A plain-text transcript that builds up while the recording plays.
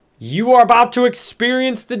You are about to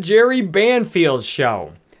experience the Jerry Banfield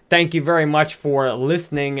Show. Thank you very much for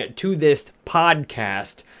listening to this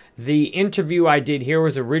podcast. The interview I did here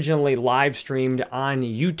was originally live streamed on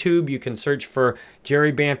YouTube. You can search for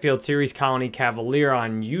Jerry Banfield Ceres Colony Cavalier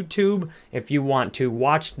on YouTube if you want to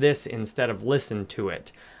watch this instead of listen to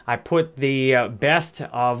it. I put the best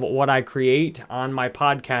of what I create on my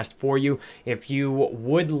podcast for you. If you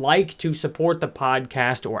would like to support the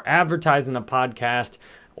podcast or advertise in the podcast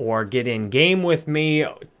or get in game with me,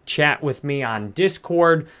 chat with me on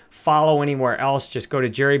Discord, follow anywhere else, just go to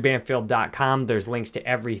jerrybanfield.com. There's links to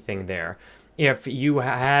everything there. If you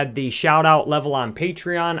had the shout out level on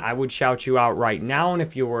Patreon, I would shout you out right now. And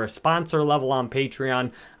if you were a sponsor level on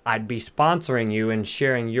Patreon, I'd be sponsoring you and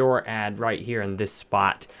sharing your ad right here in this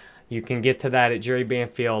spot. You can get to that at Jerry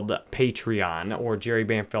Banfield Patreon or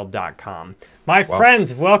jerrybanfield.com. My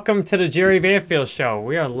friends, welcome to the Jerry Banfield Show.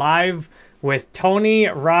 We are live with Tony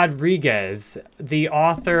Rodrigues, the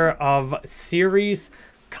author of Ceres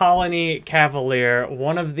Colony Cavalier,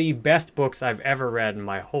 one of the best books I've ever read in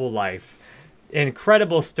my whole life.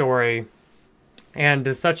 Incredible story, and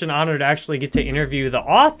it's such an honor to actually get to interview the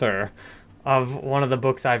author of one of the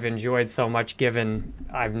books I've enjoyed so much, given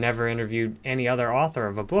I've never interviewed any other author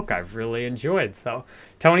of a book I've really enjoyed. So,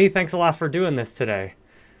 Tony, thanks a lot for doing this today.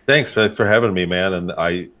 Thanks for having me, man.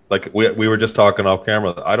 And we were just talking off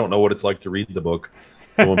camera. I don't know what it's like to read the book.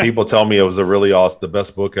 So when people tell me it was a really awesome, the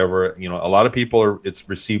best book ever, a lot of people it's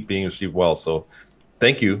being received well. So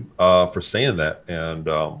thank you for saying that. And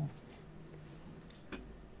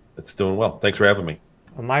it's doing well. Thanks for having me.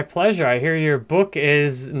 Well, my pleasure. I hear your book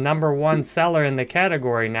is #1 seller in the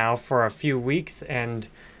category now for a few weeks, and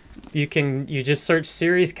you just search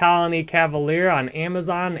Ceres Colony Cavalier on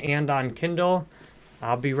Amazon and on Kindle.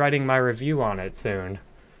 I'll be writing my review on it soon.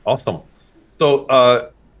 Awesome.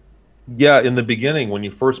 So, in the beginning, when you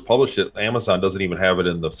first publish it, Amazon doesn't even have it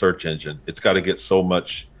in the search engine. It's got to get so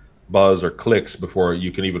much buzz or clicks before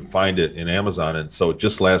you can even find it in Amazon. And so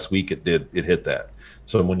just last week it hit that.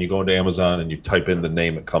 So when you go into Amazon and you type in the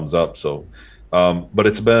name, it comes up. So, but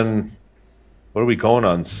it's been, what are we going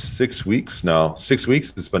on? 6 weeks now. 6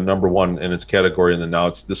 weeks. It's been #1 in its category. And then now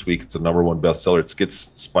this week, it's a #1 bestseller. It gets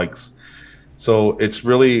spikes. So it's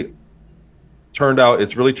really turned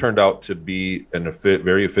out to be a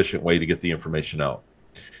very efficient way to get the information out.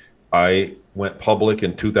 I went public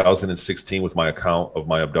in 2016 with my account of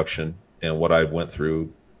my abduction and what I went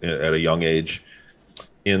through at a young age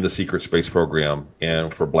in the secret space program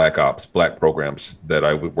and for black programs that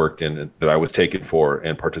I worked in, that I was taken for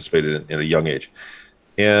and participated in at a young age.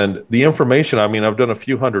 And the information, I've done a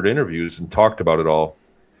few hundred interviews and talked about it all,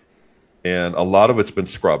 and a lot of it's been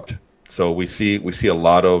scrubbed. So we see a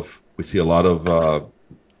lot of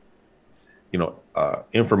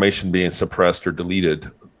information being suppressed or deleted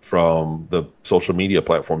from the social media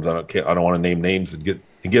platforms. I don't want to name names and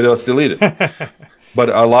get us deleted. But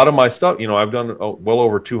a lot of my stuff, I've done well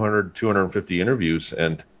over 250 interviews,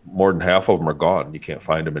 and more than half of them are gone. You can't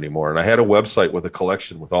find them anymore. And I had a website with a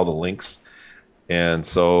collection with all the links. And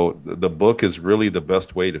so the book is really the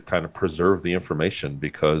best way to kind of preserve the information,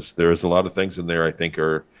 because there's a lot of things in there I think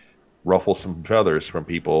are ruffle some feathers from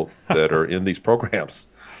people that are in these programs.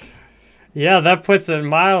 Yeah, that puts it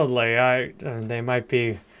mildly. They might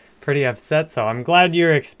be pretty upset. So I'm glad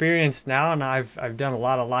you're experienced now, and I've done a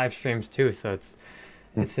lot of live streams too. So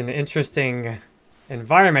it's an interesting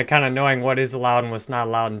environment, kind of knowing what is allowed and what's not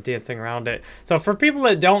allowed and dancing around it. So for people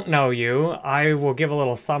that don't know you, I will give a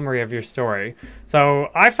little summary of your story. So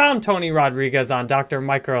I found Tony Rodrigues on Dr.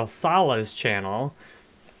 Michael Sala's channel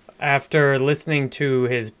after listening to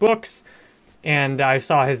his books, and I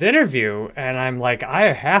saw his interview, and I'm like,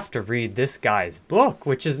 I have to read this guy's book,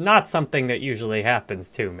 which is not something that usually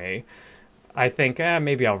happens to me. I think,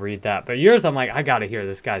 maybe I'll read that. But yours, I'm like, I got to hear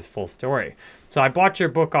this guy's full story. So I bought your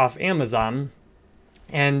book off Amazon,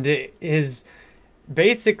 and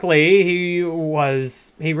basically, he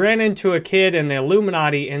ran into a kid in the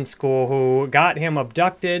Illuminati in school who got him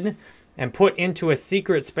abducted and put into a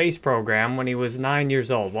secret space program when he was 9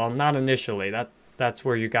 years old. Well, not initially. That's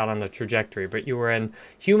where you got on the trajectory. But you were in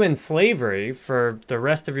human slavery for the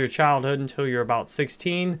rest of your childhood until you were about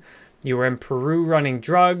 16. You were in Peru running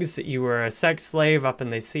drugs. You were a sex slave up in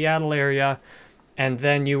the Seattle area. And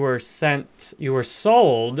then you were sold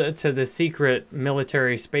to the secret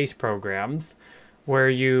military space programs where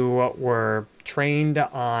you were trained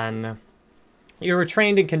and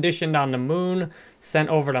conditioned on the moon, sent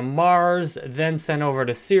over to Mars, then sent over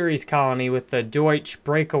to Ceres Colony with the Deutsch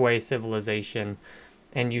breakaway civilization,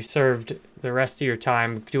 and you served the rest of your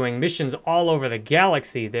time doing missions all over the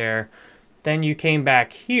galaxy there. Then you came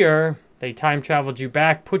back here they time traveled you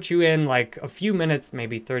back, put you in like a few minutes,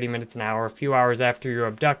 maybe 30 minutes, an hour, a few hours after you're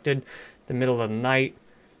abducted, the middle of the night.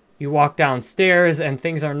 You walk downstairs and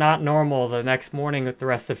things are not normal the next morning with the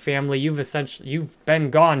rest of the family. You've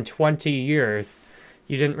been gone 20 years.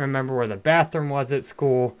 You didn't remember where the bathroom was at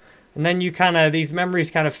school. And then these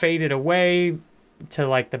memories kind of faded away to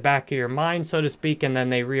like the back of your mind, so to speak, and then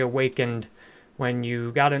they reawakened when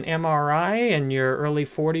you got an MRI in your early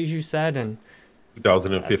 40s, you said, and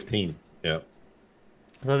 2015. Yeah.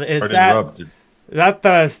 So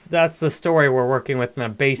that's the story we're working with in a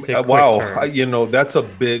basic quick terms. That's a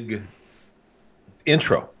big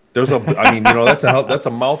intro. That's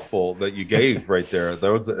a mouthful that you gave right there.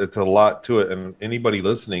 It's a lot to it, and anybody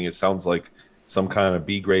listening, it sounds like some kind of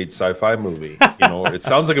B-grade sci-fi movie. It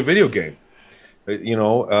sounds like a video game.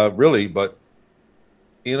 Really, but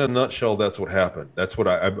in a nutshell, that's what happened. That's what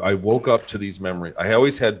I woke up to these memories. I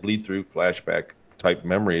always had bleed-through flashback type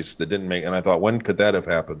memories that didn't make, and I thought, when could that have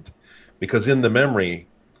happened? Because in the memory,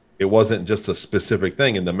 it wasn't just a specific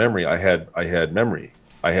thing. In the memory, I had memory.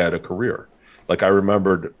 I had a career. Like I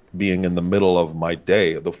remembered being in the middle of my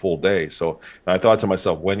day, the full day. So I thought to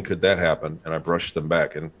myself, when could that happen? And I brushed them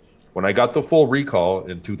back. And when I got the full recall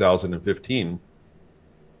in 2015,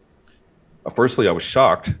 firstly, I was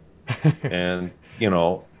shocked, and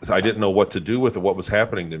I didn't know what to do with it, what was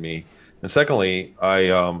happening to me. And secondly,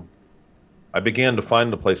 I began to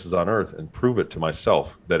find the places on Earth and prove it to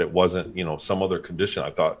myself that it wasn't, some other condition.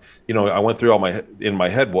 I thought, I went through in my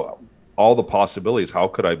head, all the possibilities. How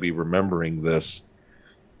could I be remembering this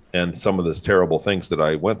and some of this terrible things that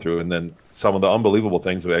I went through, and then some of the unbelievable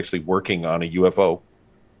things of actually working on a UFO.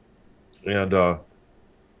 And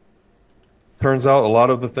turns out a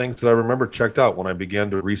lot of the things that I remember checked out when I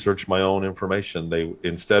began to research my own information. They,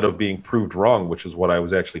 instead of being proved wrong, which is what I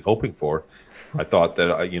was actually hoping for, I thought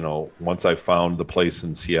that, once I found the place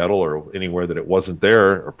in Seattle or anywhere that it wasn't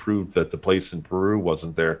there, or proved that the place in Peru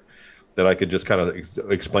wasn't there, that I could just kind of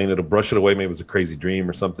explain it or brush it away. Maybe it was a crazy dream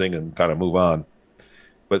or something and kind of move on.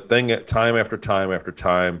 But time after time after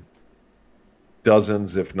time,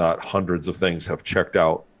 dozens, if not hundreds of things have checked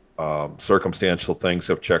out. Circumstantial things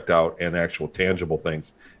have checked out, and actual tangible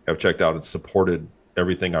things have checked out and supported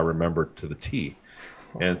everything I remember to the T.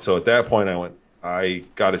 And so at that point I went, I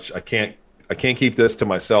can't keep this to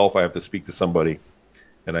myself. I have to speak to somebody.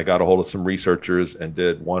 And I got a hold of some researchers and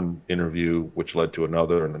did one interview, which led to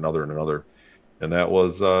another and another and another. And that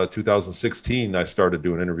was 2016. I started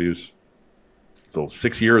doing interviews. So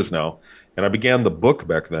 6 years now. And I began the book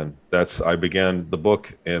back then. I began the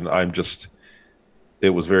book, and it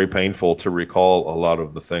was very painful to recall a lot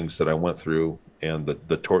of the things that I went through and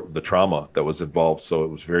the trauma that was involved. So it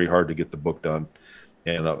was very hard to get the book done.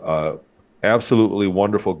 And absolutely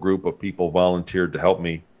wonderful group of people volunteered to help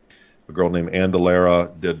me. A girl named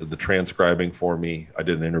Andalara did the transcribing for me. I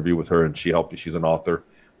did an interview with her, and she helped me. She's an author,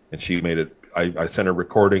 and she made it. I sent her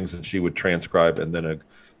recordings, and she would transcribe. And then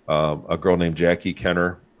a girl named Jackie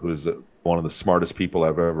Kenner, who is one of the smartest people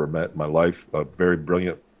I've ever met in my life, a very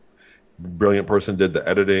brilliant person, did the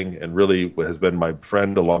editing and really has been my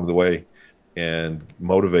friend along the way and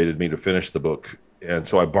motivated me to finish the book. And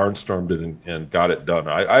so I barnstormed it and got it done.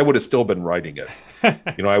 I would have still been writing it.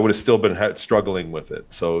 I would have still been struggling with it.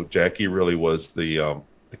 So Jackie really was the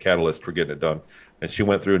catalyst for getting it done. And she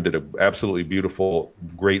went through and did an absolutely beautiful,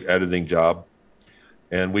 great editing job.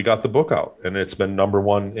 And we got the book out. And it's been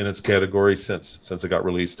 #1 in its category since it got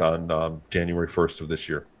released on January 1st of this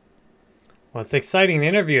year. Well, it's exciting to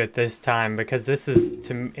interview at this time because this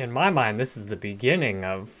is, in my mind, this is the beginning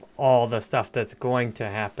of all the stuff that's going to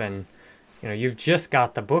happen. You've just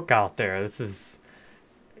got the book out there. This is,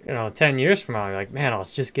 10 years from now, you're like, man, I was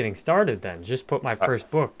just getting started then. Just put my first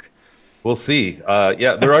book. We'll see.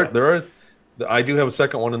 There are. I do have a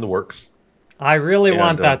second one in the works. I really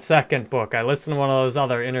want that second book. I listened to one of those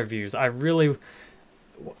other interviews.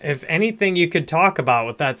 If anything you could talk about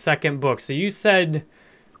with that second book. So you said...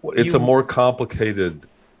 It's a more complicated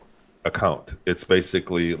account. It's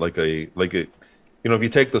basically like if you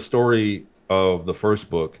take the story of the first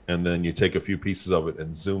book and then you take a few pieces of it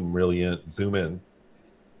and zoom in.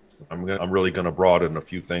 I'm really going to broaden a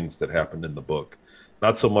few things that happened in the book.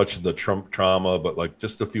 Not so much the trauma, but like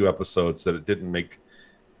just a few episodes that I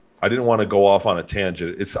didn't want to go off on a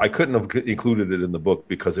tangent. I couldn't have included it in the book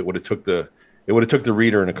because it would have took the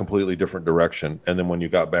reader in a completely different direction. And then when you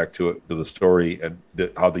got back to the story and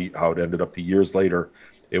how it ended up the years later,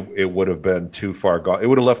 it would have been too far gone. It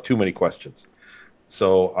would have left too many questions.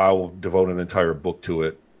 So I will devote an entire book to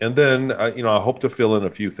it. And then, I hope to fill in a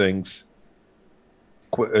few things.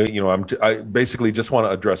 I basically just want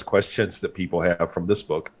to address questions that people have from this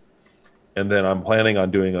book. and then I'm planning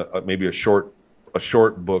on doing maybe a short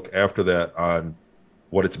book after that on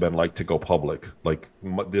what it's been like to go public, like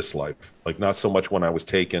this life, like not so much when I was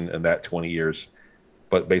taken and that 20 years,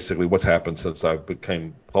 but basically what's happened since I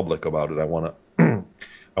became public about it. I want to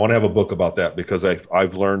I want to have a book about that, because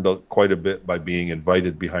I've learned quite a bit by being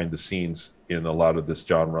invited behind the scenes in a lot of this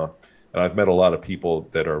genre, and I've met a lot of people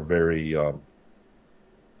that are very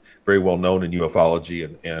very well known in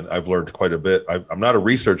ufology, and I've learned quite a bit. I'm not a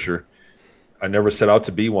researcher. I never set out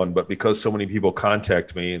to be one, but because so many people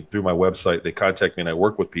contact me, and through my website, they contact me and I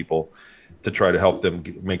work with people to try to help them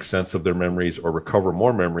make sense of their memories or recover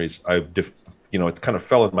more memories. It kind of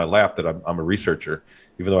fell in my lap that I'm a researcher,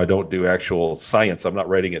 even though I don't do actual science. I'm not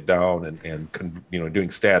writing it down and doing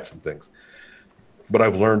stats and things, but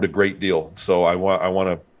I've learned a great deal. So I want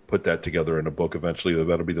to put that together in a book eventually.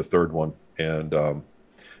 That'll be the third one. And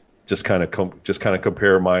just kind of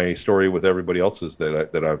compare my story with everybody else's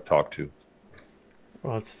that I've talked to.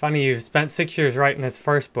 Well, it's funny, you've spent 6 years writing this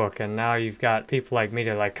first book, and now you've got people like me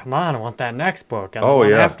to like, come on, I want that next book, and the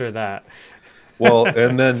one after that. Well,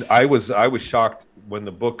 and then I was shocked when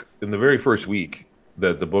the book, in the very first week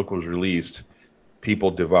that the book was released, people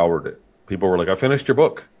devoured it. People were like, I finished your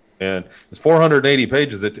book. And it's 480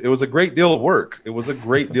 pages. It was a great deal of work. It was a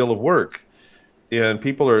great deal of work. And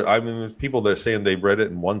there's people that are saying they read it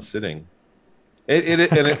in one sitting.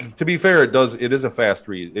 To be fair, it is a fast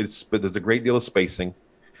read. But there's a great deal of spacing.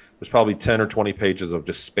 There's probably 10 or 20 pages of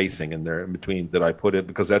just spacing in there in between that I put in,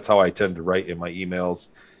 because that's how I tend to write in my emails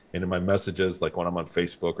and in my messages. Like when I'm on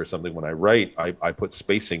Facebook or something, when I write, I put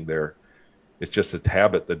spacing there. It's just a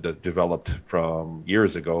habit that developed from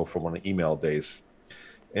years ago, from one of email days.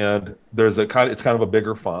 And it's kind of a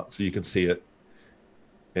bigger font, so you can see it.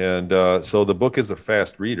 And so the book is a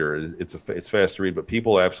fast reader. It's fast to read, but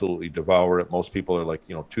people absolutely devour it. Most people are like,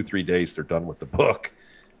 2-3 days, they're done with the book,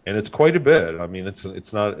 and it's quite a bit. I mean,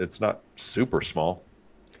 it's not super small.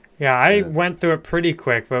 Yeah, I went through it pretty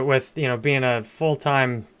quick, but with being a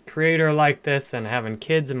full-time creator like this and having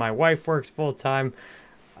kids, and my wife works full-time,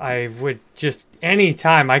 I would just,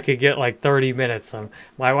 anytime I could get like 30 minutes.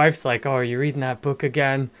 My wife's like, oh, are you reading that book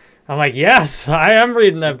again? I'm like, yes, I am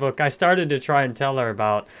reading that book. I started to try and tell her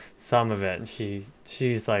about some of it, and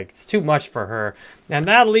she's like, it's too much for her. And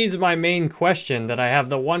that leads to my main question that I have.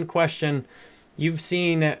 The one question, you've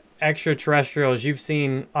seen extraterrestrials, you've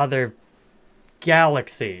seen other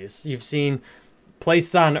galaxies, you've seen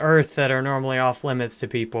places on Earth that are normally off limits to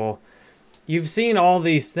people. You've seen all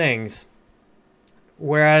these things,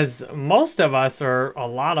 whereas most of us, or a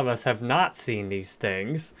lot of us, have not seen these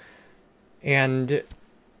things. And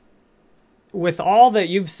with all that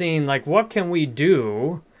you've seen, like, what can we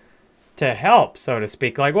do to help, so to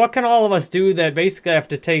speak? Like, what can all of us do that basically have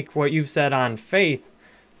to take what you've said on faith?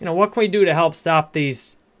 What can we do to help stop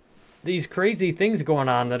these crazy things going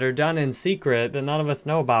on that are done in secret that none of us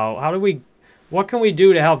know about? What can we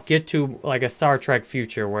do to help get to like a Star Trek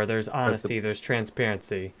future where there's honesty, there's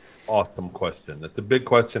transparency? Awesome question. That's a big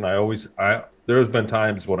question. There's been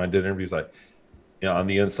times when I did interviews, on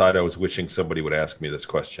the inside, I was wishing somebody would ask me this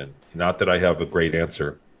question. Not that I have a great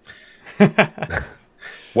answer.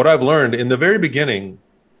 What I've learned in the very beginning,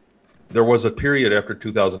 there was a period after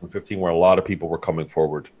 2015 where a lot of people were coming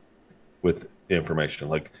forward with information.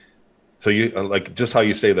 So just how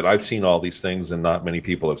you say that I've seen all these things and not many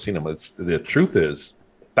people have seen them. The truth is,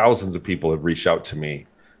 thousands of people have reached out to me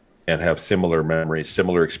and have similar memories,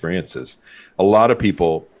 similar experiences. A lot of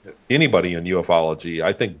people, anybody in ufology,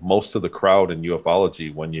 I think most of the crowd in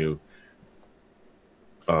ufology, when you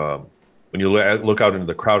look out into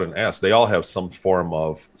the crowd and ask, they all have some form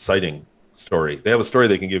of sighting story. They have a story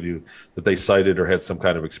they can give you that they sighted or had some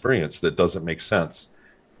kind of experience that doesn't make sense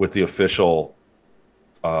with the official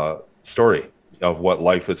story of what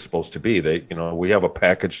life is supposed to be. We have a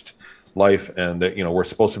packaged life, and that we're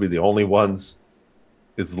supposed to be the only ones.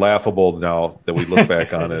 It's laughable now that we look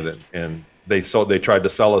back on it, and they tried to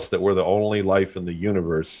sell us that we're the only life in the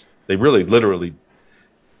universe. They really literally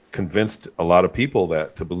convinced a lot of people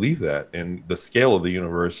to believe that, and the scale of the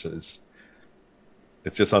universe it's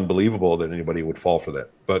just unbelievable that anybody would fall for that.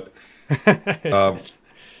 But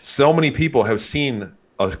so many people have seen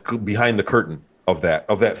behind the curtain of that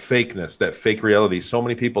fakeness, that fake reality. So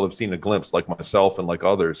many people have seen a glimpse, like myself and like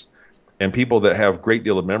others, and people that have a great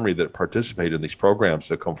deal of memory that participate in these programs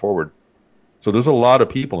that come forward. So there's a lot of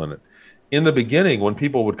people in it. In the beginning, when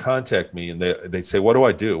people would contact me and they'd say, what do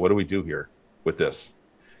I do? What do we do here with this?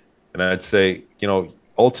 And I'd say,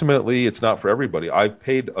 ultimately, it's not for everybody. I've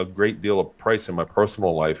paid a great deal of price in my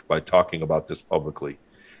personal life by talking about this publicly.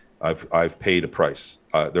 I've paid a price.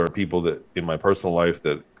 There are people that in my personal life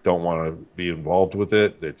that don't want to be involved with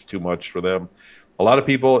it. It's too much for them. A lot of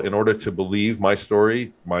people, in order to believe my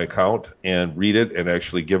story, my account, and read it and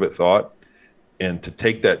actually give it thought, and to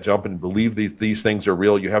take that jump and believe these things are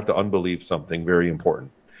real, you have to unbelieve something very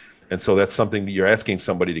important. And so that's something that you're asking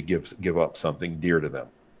somebody to give up something dear to them.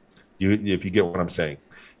 If you get what I'm saying.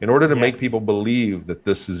 In order to make people believe that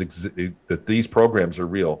that these programs are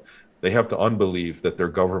real, they have to unbelieve that their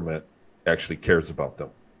government actually cares about them,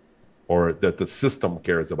 or that the system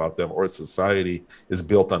cares about them, or society is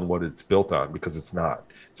built on what it's built on, because it's not.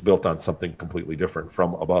 It's built on something completely different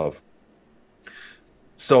from above.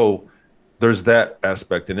 So there's that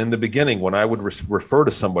aspect. And in the beginning, when I would refer to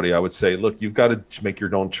somebody, I would say, look, you've got to make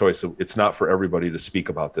your own choice. It's not for everybody to speak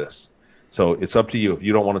about this. So it's up to you. If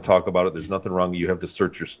you don't want to talk about it, there's nothing wrong. You have to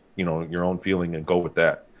search your own feeling and go with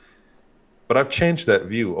that. But I've changed that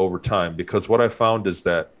view over time, because what I found is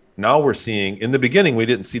that now we're seeing, in the beginning, we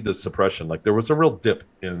didn't see the suppression. Like, there was a real dip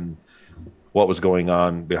in what was going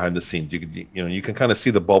on behind the scenes. You can kind of see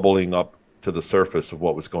the bubbling up to the surface of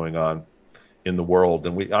what was going on in the world.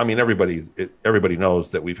 And everybody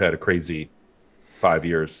knows that we've had a crazy 5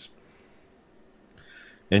 years.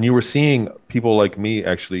 And you were seeing people like me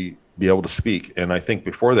actually be able to speak. And I think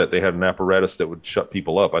before that, they had an apparatus that would shut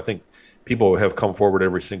people up. I think people have come forward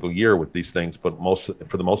every single year with these things, but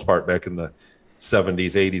for the most part, back in the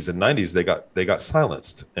 70s, 80s, and 90s, they got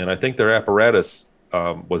silenced. And I think their apparatus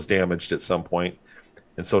was damaged at some point.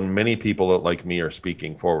 And so many people like me are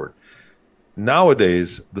speaking forward.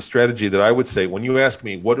 Nowadays, the strategy that I would say, when you ask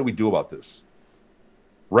me, what do we do about this?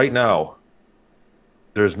 Right now,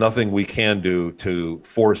 there's nothing we can do to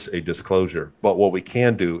force a disclosure. But what we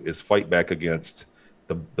can do is fight back against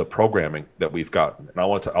the programming that we've gotten. And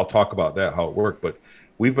I'll talk about that, how it worked. But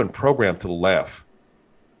we've been programmed to laugh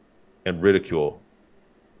and ridicule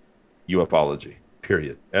ufology,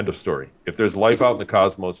 period. End of story. If there's life out in the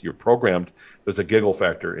cosmos, you're programmed. There's a giggle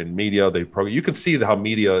factor in media. You can see how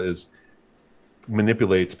media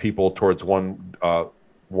manipulates people towards one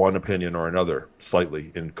opinion or another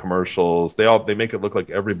slightly in commercials. They make it look like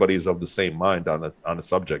everybody's of the same mind on a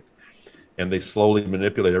subject, and they slowly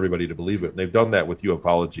manipulate everybody to believe it. And they've done that with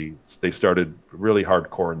ufology. They started really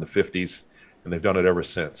hardcore in the 50s, and they've done it ever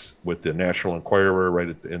since with the National Enquirer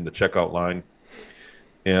right in the checkout line.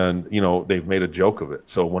 And they've made a joke of it.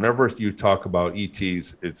 So whenever you talk about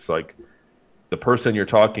ETs, it's like the person you're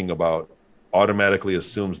talking about automatically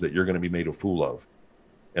assumes that you're going to be made a fool of,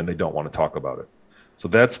 and they don't want to talk about it. So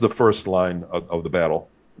that's the first line of the battle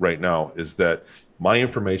right now, is that my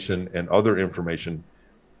information and other information,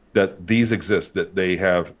 that these exist, that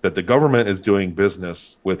the government is doing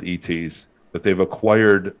business with ETs, that they've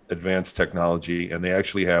acquired advanced technology, and they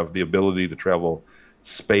actually have the ability to travel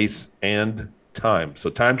space and time. So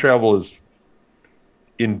time travel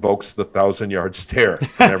invokes the 1,000-yard stare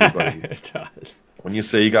from everybody. It does. When you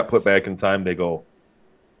say you got put back in time, they go,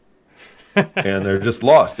 and they're just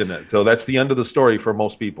lost in it. So that's the end of the story for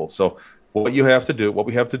most people. So what we have to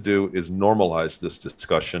do is normalize this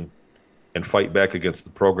discussion and fight back against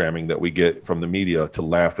the programming that we get from the media to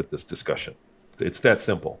laugh at this discussion. It's that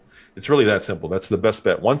simple. It's really that simple. That's the best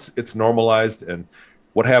bet. Once it's normalized, and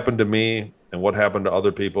what happened to me and what happened to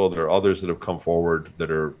other people, there are others that have come forward that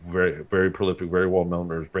are very, very prolific, very well known.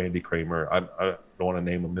 There's Brandy Kramer. I don't want to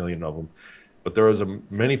name a million of them. But there is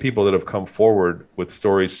many people that have come forward with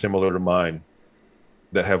stories similar to mine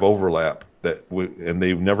that have overlap, and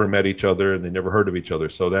they've never met each other and they never heard of each other.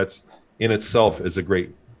 So that's in itself is a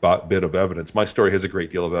great bit of evidence. My story has a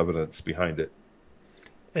great deal of evidence behind it.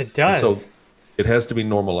 It does. And so it has to be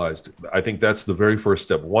normalized. I think that's the very first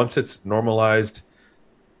step. Once it's normalized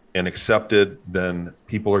and accepted, then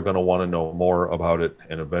people are going to want to know more about it,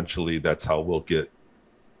 and eventually that's how we'll get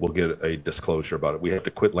a disclosure about it. We have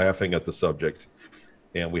to quit laughing at the subject,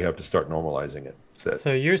 and we have to start normalizing it.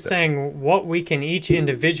 So you're saying what we can each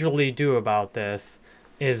individually do about this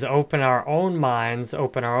is open our own minds,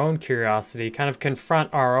 open our own curiosity, kind of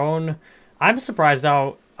confront our own. I'm surprised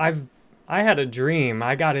how I had a dream.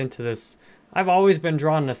 I got into this. I've always been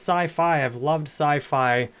drawn to sci-fi. I've loved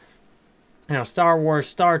sci-fi. Star Wars,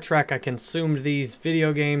 Star Trek. I consumed these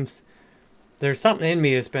video games. There's something in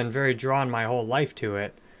me that's been very drawn my whole life to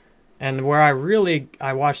it. And where I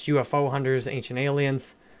watched UFO Hunters, Ancient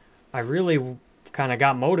Aliens, I really kind of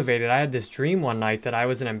got motivated. I had this dream one night that I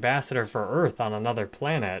was an ambassador for Earth on another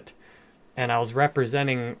planet. And I was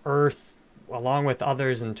representing Earth along with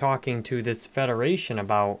others and talking to this federation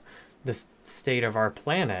about the state of our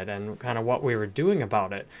planet and kind of what we were doing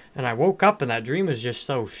about it. And I woke up and that dream was just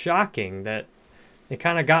so shocking that it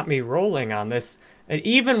kind of got me rolling on this. And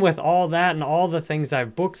even with all that and all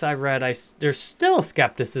the books I've read, there's still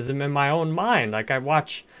skepticism in my own mind. Like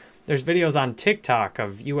there's videos on TikTok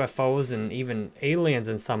of UFOs and even aliens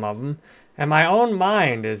in some of them. And my own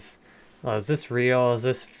mind is, well, is this real? Is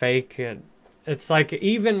this fake? It's like,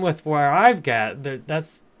 even with where I've got,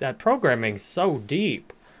 that programming's so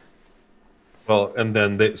deep. Well, and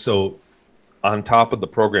then so on top of the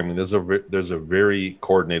programming, there's a very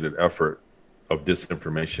coordinated effort of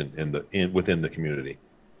disinformation within the community.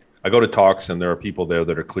 I go to talks and there are people there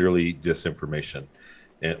that are clearly disinformation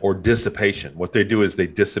or dissipation. What they do is they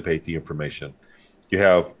dissipate the information. You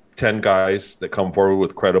have 10 guys that come forward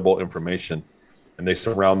with credible information, and they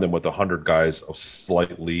surround them with 100 guys of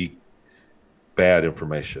slightly bad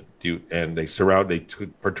information. And they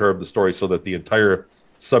perturb the story so that the entire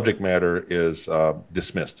subject matter is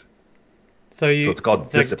dismissed. So it's called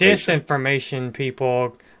the dissipation. Disinformation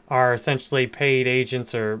people are essentially paid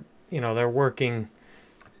agents, or they're working.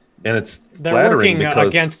 And they're working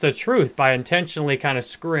against the truth by intentionally kind of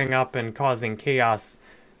screwing up and causing chaos.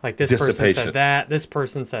 Like this person said that, this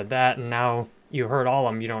person said that, and now you heard all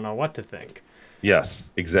of them. You don't know what to think.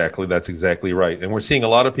 Yes, exactly. That's exactly right. And we're seeing a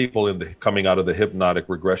lot of people coming out of the hypnotic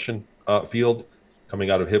regression field,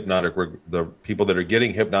 coming out of the people that are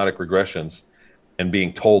getting hypnotic regressions and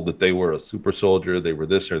being told that they were a super soldier, they were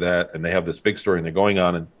this or that, and they have this big story and they're going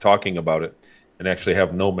on and talking about it and actually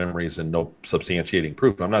have no memories and no substantiating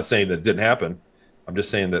proof. I'm not saying that it didn't happen. I'm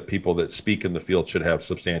just saying that people that speak in the field should have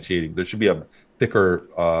substantiating. There should be a thicker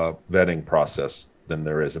vetting process than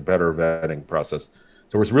there is, a better vetting process.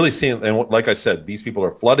 So we're really seeing, and like I said, these people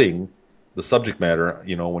are flooding the subject matter.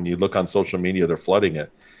 When you look on social media, they're flooding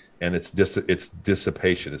it, and it's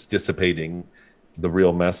dissipation. It's dissipating the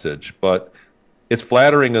real message. But it's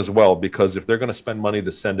flattering as well, because if they're going to spend money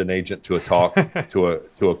to send an agent to a talk,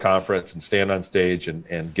 to a conference, and stand on stage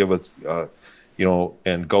and give us,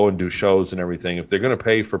 and go and do shows and everything, if they're going to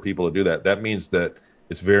pay for people to do that, that means that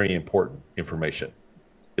it's very important information.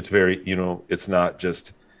 It's very, it's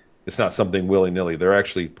not something willy-nilly. They're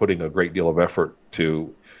actually putting a great deal of effort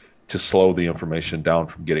to slow the information down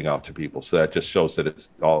from getting out to people. So that just shows that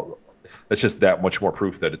that's just that much more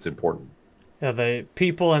proof that it's important. Yeah, the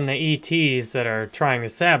people in the ETs that are trying to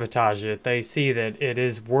sabotage it, they see that it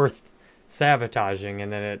is worth sabotaging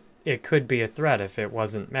and that it could be a threat if it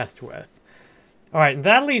wasn't messed with. All right,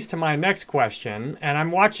 that leads to my next question, and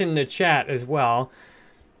I'm watching the chat as well.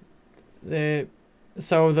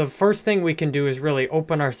 So the first thing we can do is really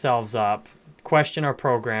open ourselves up, question our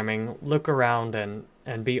programming, look around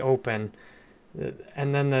and be open.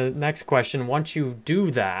 And then the next question, once you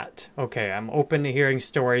do that, okay, I'm open to hearing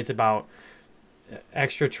stories about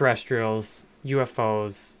extraterrestrials,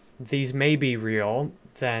 UFOs, these may be real,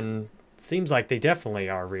 then seems like they definitely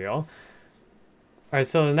are real. All right,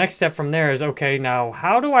 so the next step from there is, okay, now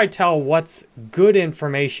how do I tell what's good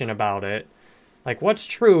information about it? Like what's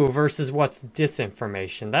true versus what's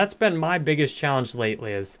disinformation? That's been my biggest challenge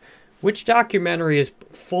lately, is which documentary is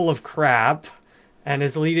full of crap and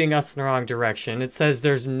is leading us in the wrong direction. It says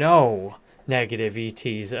there's no negative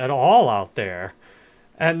ETs at all out there.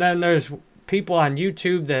 And then there's people on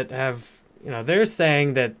YouTube that have, they're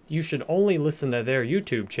saying that you should only listen to their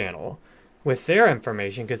YouTube channel with their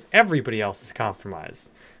information because everybody else is compromised.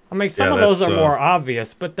 I mean, some of those are more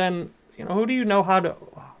obvious, but then, who do you know how to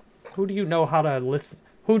listen?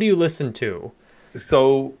 Who do you listen to?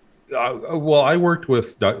 So, well, I worked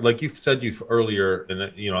with, like you said earlier,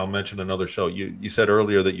 and I'll mention another show. You said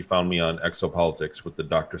earlier that you found me on Exopolitics with the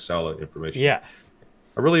Dr. Sala information. Yes.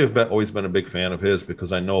 I really have always been a big fan of his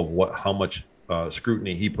because I know of how much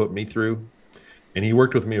scrutiny he put me through, and he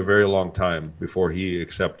worked with me a very long time before he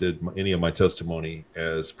accepted any of my testimony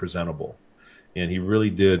as presentable, and he really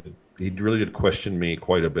did question me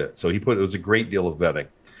quite a bit. So it was a great deal of vetting.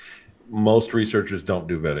 Most researchers don't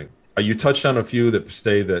do vetting. You touched on a few that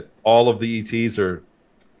say that all of the ETs are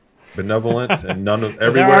benevolent and none of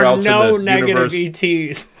everywhere else in the universe. There are no negative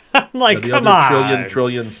ETs. I'm like, come on.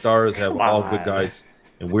 Trillion stars have all good guys,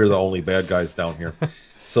 and we're the only bad guys down here.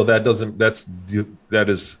 So that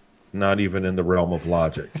is not even in the realm of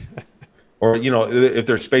logic. Or, if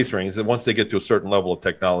they're space rings, and once they get to a certain level of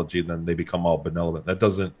technology, then they become all benevolent.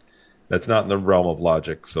 That's not in the realm of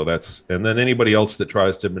logic. So and then anybody else that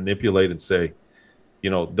tries to manipulate and say,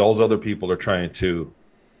 those other people are trying to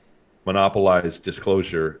monopolize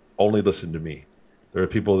disclosure, only listen to me. There are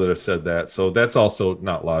people that have said that. So that's also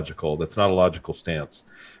not logical. That's not a logical stance.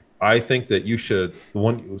 I think that you should,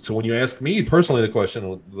 so when you ask me personally the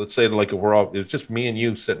question, let's say like it's just me and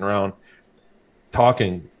you sitting around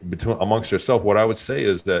talking amongst yourself, what I would say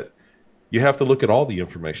is that you have to look at all the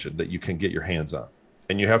information that you can get your hands on.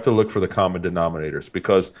 and you have to look for the common denominators,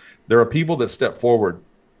 because there are people that step forward.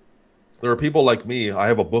 There are people like me. I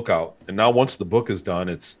have a book out, and now once the book is done,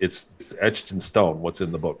 it's etched in stone what's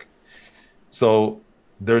in the book. So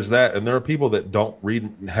there's that, and there are people that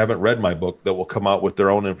haven't read my book, that will come out with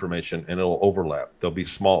their own information, and it'll overlap. There'll be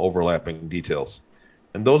small overlapping details,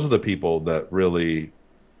 and those are the people that really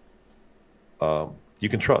you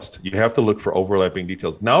can trust. You have to look for overlapping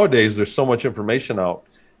details. Nowadays, there's so much information out.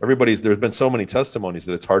 There's been so many testimonies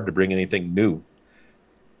that it's hard to bring anything new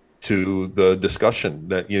to the discussion,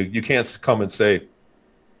 that you can't come and say,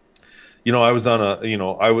 I was on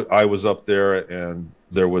I was up there, and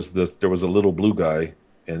there was a little blue guy,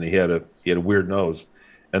 and he had a weird nose,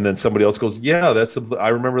 and then somebody else goes, yeah, I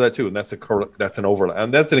remember that too, and that's an overlap,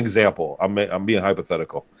 and that's an example. I'm being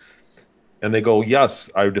hypothetical, and they go, yes,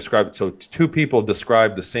 I described it. So two people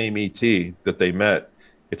describe the same ET that they met.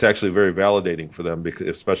 It's actually very validating for them, because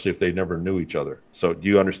especially if they never knew each other. So do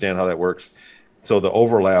you understand how that works? So the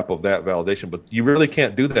overlap of that validation, but you really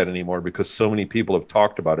can't do that anymore, because so many people have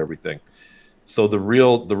talked about everything. So the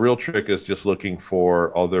real trick is just looking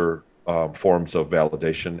for other forms of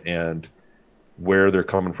validation and where they're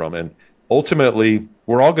coming from. And ultimately,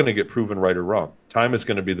 we're all going to get proven right or wrong. Time is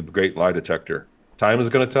going to be the great lie detector. Time is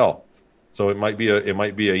going to tell. So it might be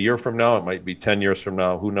a year from now, it might be 10 years from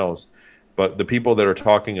now, who knows? But the people that are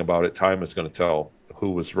talking about it, time is going to tell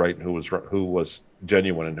who was right and who was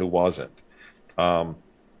genuine and who wasn't.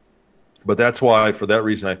 But that's why, for that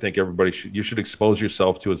reason, I think you should expose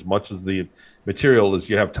yourself to as much of the material as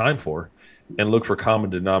you have time for, and look for common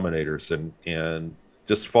denominators, and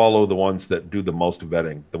just follow the ones that do the most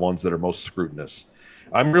vetting, the ones that are most scrutinous.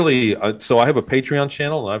 I'm really so I have a Patreon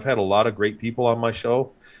channel, and I've had a lot of great people on my show,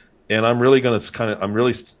 and I'm really going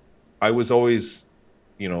to I was always,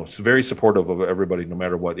 very supportive of everybody, no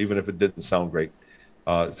matter what, even if it didn't sound great.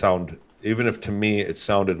 Even if to me it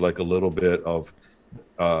sounded like a little bit of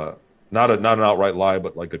not an outright lie,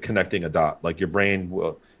 but like connecting a dot. Like your brain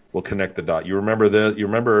will connect the dot. You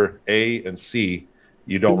remember A and C,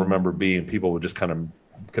 you don't remember B, and people will just kind of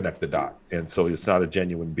connect the dot. And so it's not a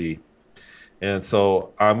genuine B. And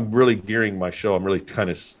so I'm really gearing my show. I'm really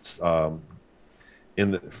kind of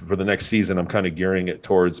for the next season, I'm kind of gearing it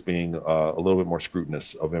towards being a little bit more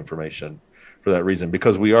scrutinous of information, for that reason,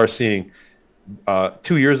 because we are seeing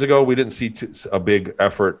 2 years ago, we didn't see a big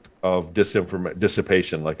effort of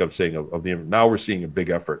dissipation, like I'm saying, now we're seeing a big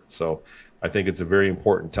effort. So I think it's a very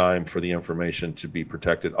important time for the information to be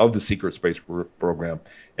protected, of the secret space program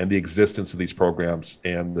and the existence of these programs,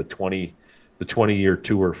 and the 20-year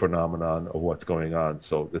tour phenomenon of what's going on.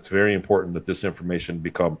 So it's very important that this information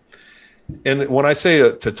become, and when I say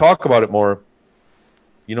to talk about it more,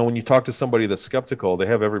 when you talk to somebody that's skeptical, they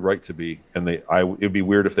have every right to be, and it'd be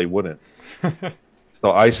weird if they wouldn't.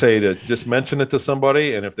 So I say to just mention it to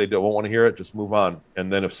somebody, and if they don't want to hear it, just move on. And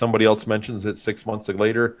then if somebody else mentions it 6 months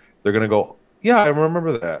later, they're going to go, yeah, I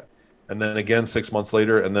remember that. And then again 6 months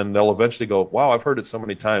later, and then they'll eventually go, wow, I've heard it so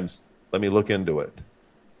many times. Let me look into it.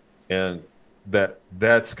 And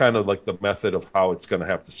that's kind of like the method of how it's going to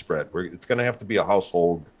have to spread. It's going to have to be a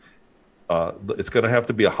household. It's going to have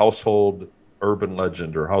to be a household urban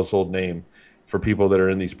legend or household name for people that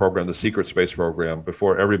are in these programs, the secret space program,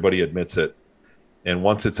 before everybody admits it. And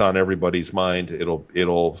once it's on everybody's mind,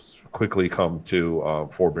 it'll quickly come to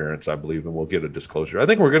forbearance, I believe, and we'll get a disclosure. I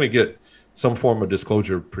think we're going to get some form of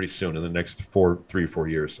disclosure pretty soon, in the next 4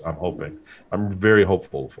 years. I'm hoping. I'm very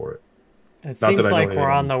hopeful for it. It seems like we're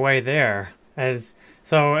on the way there.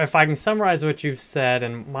 So if I can summarize what you've said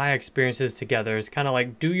and my experiences together, is kind of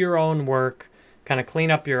like, do your own work, kind of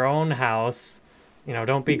clean up your own house.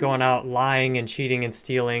 Don't be going out lying and cheating and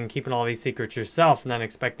stealing, keeping all these secrets yourself, and then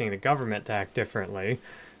expecting the government to act differently.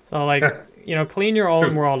 So, clean your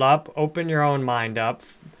own world up, open your own mind up,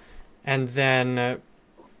 and then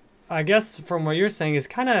I guess from what you're saying is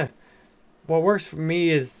kind of what works for me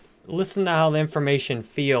is listen to how the information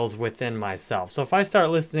feels within myself. So if I start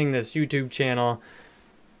listening to this YouTube channel,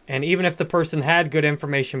 and even if the person had good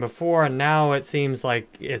information before, and now it seems like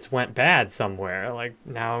it's went bad somewhere, like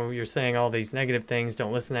now you're saying all these negative things,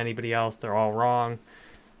 don't listen to anybody else, they're all wrong.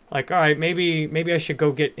 Like, all right, maybe I should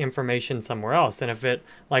go get information somewhere else. And if it,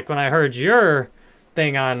 like when I heard your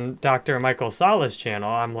thing on Dr. Michael Sala's channel,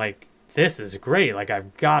 I'm like, this is great. Like,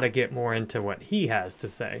 I've got to get more into what he has to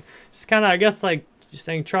say. Just kind of, I guess, like just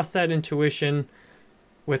saying, trust that intuition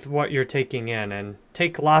with what you're taking in, and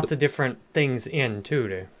take lots of different things in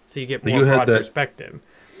too, so you get more broad perspective.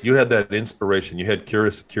 You had that inspiration. You had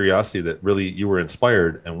curiosity that really you were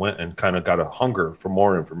inspired and went and kind of got a hunger for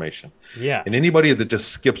more information. Yeah. And anybody that just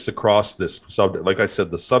skips across this subject, like I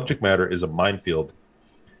said, the subject matter is a minefield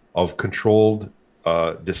of controlled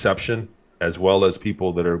deception as well as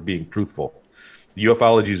people that are being truthful. The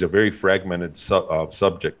ufology is a very fragmented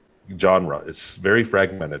subject genre. It's very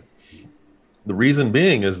fragmented. The reason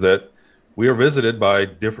being is that we are visited by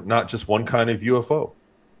different, not just one kind of UFO.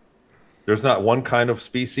 There's not one kind of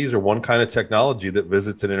species or one kind of technology that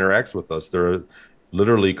visits and interacts with us. There are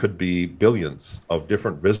literally could be billions of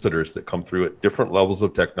different visitors that come through at different levels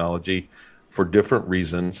of technology for different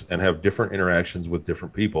reasons and have different interactions with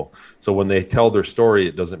different people. So when they tell their story,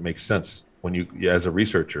 it doesn't make sense when you, as a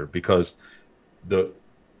researcher, because the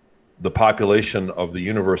population of the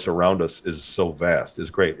universe around us is so vast, is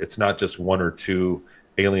great. It's not just one or two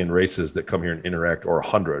alien races that come here and interact, or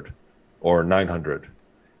 100 or 900.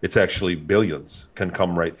 It's actually billions can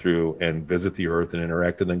come right through and visit the earth and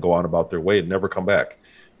interact and then go on about their way and never come back,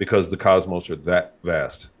 because the cosmos are that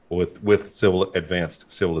vast with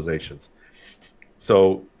advanced civilizations.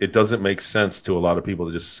 So it doesn't make sense to a lot of people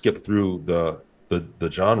to just skip through the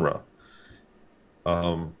genre.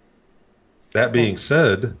 That being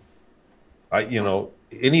said,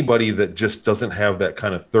 anybody that just doesn't have that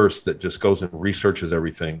kind of thirst, that just goes and researches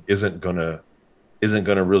everything, isn't gonna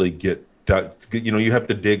really get. You have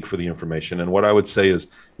to dig for the information. And what I would say is,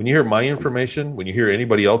 when you hear my information, when you hear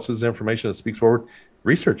anybody else's information that speaks forward,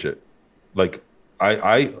 research it. Like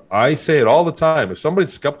I say it all the time. If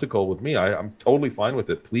somebody's skeptical with me, I'm totally fine with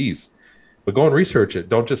it, please. But go and research it.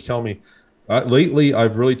 Don't just tell me. Lately,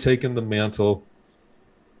 I've really taken the mantle.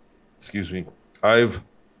 Excuse me. I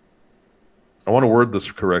want to word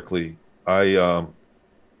this correctly. I'm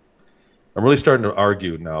really starting to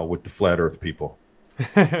argue now with the flat Earth people.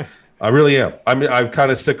 I really am. I'm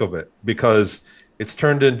kind of sick of it, because it's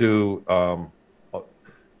turned into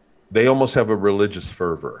they almost have a religious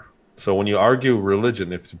fervor. So when you argue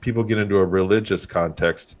religion, if people get into a religious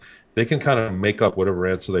context, they can kind of make up whatever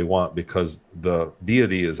answer they want, because the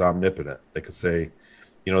deity is omnipotent. They could say,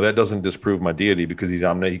 that doesn't disprove my deity, because he's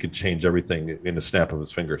omnipotent. He can change everything in a snap of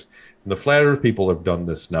his fingers. And the flat Earth people have done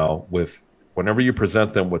this now with, whenever you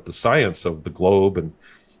present them with the science of the globe and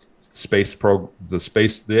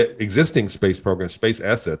the existing space program, space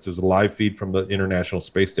assets. There's a live feed from the International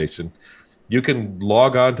Space Station. You can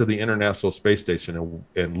log on to the International Space Station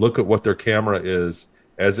and look at what their camera is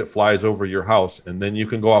as it flies over your house, and then you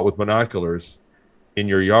can go out with binoculars in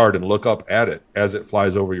your yard and look up at it as it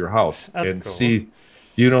flies over your house. That's and cool. See.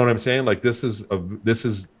 Do you know what I'm saying? Like, this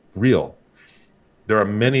is real. There are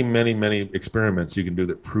many, many, many experiments you can do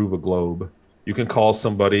that prove a globe. You can call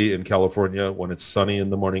somebody in California when it's sunny in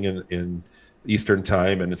the morning in Eastern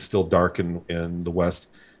time and it's still dark in the West.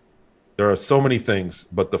 There are so many things,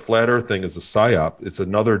 but the flat Earth thing is a psyop. It's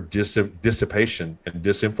another dissipation and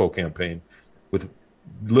disinfo campaign, with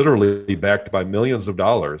literally backed by millions of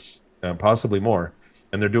dollars and possibly more.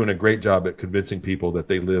 And they're doing a great job at convincing people that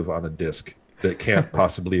they live on a disk that can't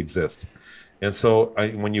possibly exist. And so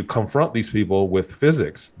when you confront these people with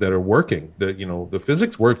physics that are working, the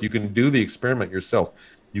physics work, you can do the experiment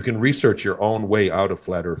yourself. You can research your own way out of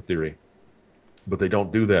flat Earth theory, but they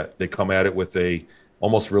don't do that. They come at it with a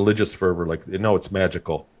almost religious fervor, like, no, it's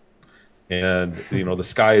magical. And, the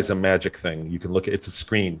sky is a magic thing. You can look at, it's a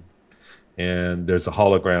screen and there's a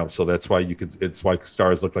hologram. So that's why it's why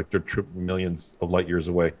stars look like they're millions of light years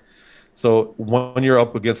away. So when you're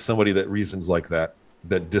up against somebody that reasons like that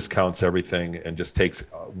discounts everything and just takes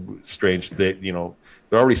strange, they're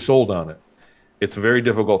already sold on it. It's a very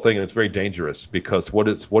difficult thing, and it's very dangerous, because what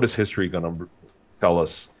is history going to tell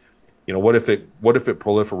us? What if it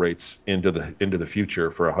proliferates into the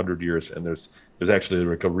future for 100 years, and there's actually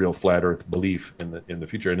like a real flat Earth belief in the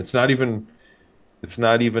future, and it's not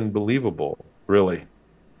even believable, really.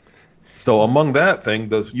 So among that thing,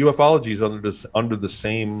 the ufology is under the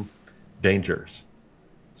same dangers.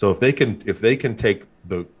 So if they can take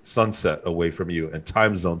the sunset away from you and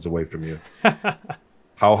time zones away from you,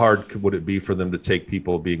 how hard would it be for them to take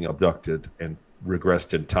people being abducted and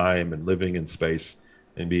regressed in time and living in space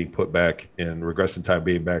and being put back and regressed in time,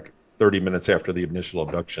 being back 30 minutes after the initial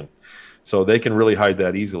abduction? So they can really hide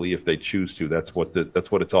that easily if they choose to. That's what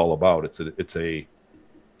it's all about. It's a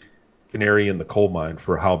canary in the coal mine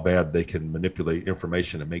for how bad they can manipulate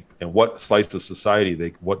information and what slice of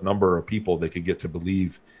society what number of people they can get to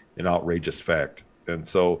believe an outrageous fact. And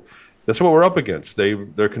so that's what we're up against.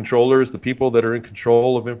 Their controllers, the people that are in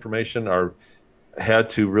control of information, had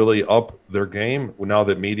to really up their game now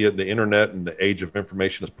that the internet and the age of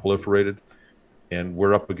information has proliferated, and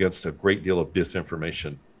we're up against a great deal of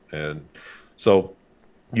disinformation. And so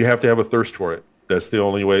you have to have a thirst for it. That's the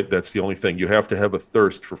only way. That's the only thing. You have to have a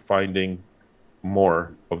thirst for finding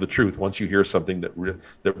more of the truth once you hear something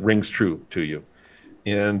that rings true to you.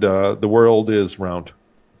 And the world is round.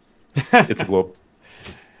 It's a globe.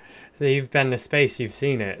 You've been to space, you've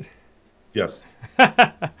seen it. Yes.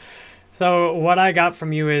 So what I got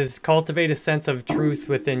from you is cultivate a sense of truth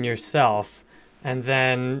within yourself, and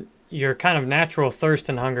then your kind of natural thirst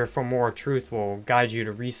and hunger for more truth will guide you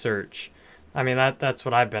to research. I mean, that's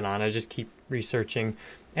what I've been on. I just keep researching.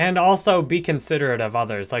 And also be considerate of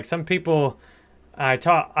others. Like some people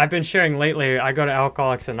I've been sharing lately, I go to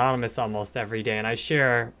Alcoholics Anonymous almost every day, and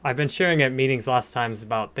I've been sharing at meetings lots of times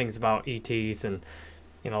about things about ETs and,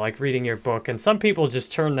 like reading your book. And some people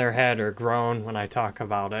just turn their head or groan when I talk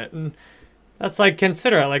about it. And that's like,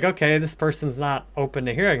 consider it. Like, okay, this person's not open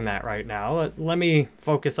to hearing that right now. Let me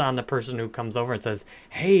focus on the person who comes over and says,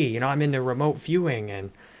 hey, I'm into remote viewing,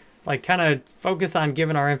 and like kind of focus on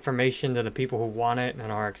giving our information to the people who want it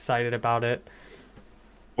and are excited about it.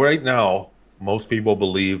 Right now, most people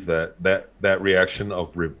believe that reaction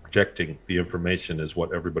of rejecting the information is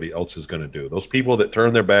what everybody else is going to do. Those people that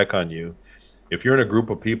turn their back on you, if you're in a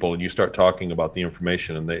group of people and you start talking about the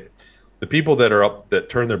information, and the people that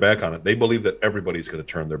turn their back on it, they believe that everybody's going to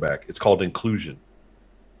turn their back. It's called inclusion.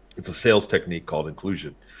 It's a sales technique called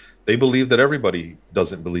inclusion. They believe that everybody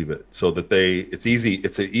doesn't believe it, so that it's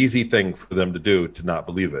an easy thing for them to do to not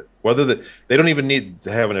believe it. They don't even need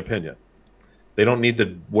to have an opinion. They don't need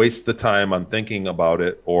to waste the time on thinking about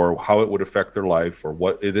it or how it would affect their life or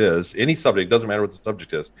what it is. Any subject, doesn't matter what the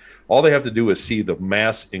subject is. All they have to do is see the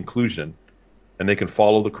mass inclusion, and they can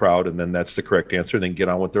follow the crowd, and then that's the correct answer, and then get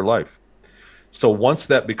on with their life. So once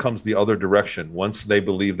that becomes the other direction, once they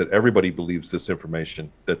believe that everybody believes this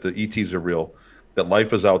information, that the ETs are real, that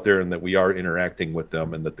life is out there and that we are interacting with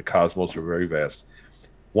them and that the cosmos are very vast,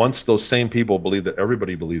 once those same people believe that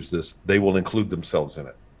everybody believes this, they will include themselves in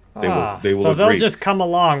it. They will so agree. They'll just come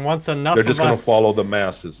along once enough They're just of going us... to follow the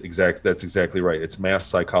masses. That's exactly right. It's mass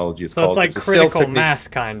psychology. It's like critical mass,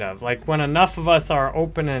 kind of. Like when enough of us are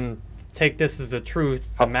open and take this as a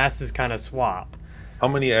truth, the masses kind of swap. How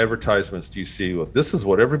many advertisements do you see? Well, this is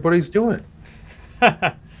what everybody's doing.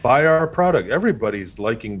 Buy our product. Everybody's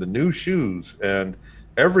liking the new shoes, and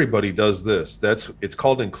everybody does this. It's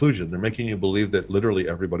called inclusion. They're making you believe that literally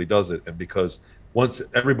everybody does it, and because once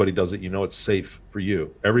everybody does it, it's safe for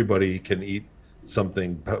you. Everybody can eat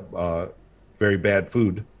something very bad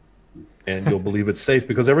food, and you'll believe it's safe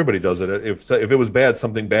because everybody does it. If it was bad,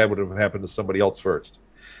 something bad would have happened to somebody else first.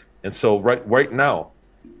 And so right now,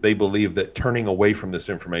 they believe that turning away from this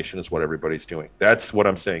information is what everybody's doing. That's what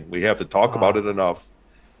I'm saying. We have to talk about it enough.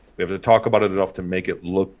 We have to talk about it enough to make it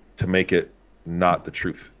not the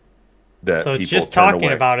truth. So just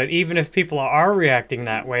talking about it, even if people are reacting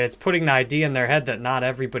that way, it's putting the idea in their head that not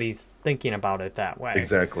everybody's thinking about it that way.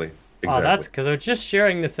 Exactly. Oh, that's because they're just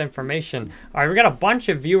sharing this information. All right, we got a bunch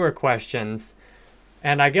of viewer questions,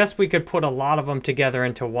 and I guess we could put a lot of them together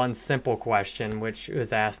into one simple question, which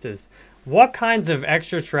was asked is, what kinds of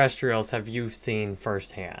extraterrestrials have you seen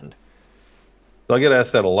firsthand? So I get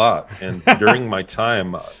asked that a lot, and during my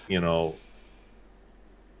time, not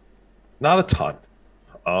a ton.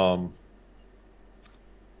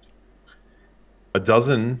 A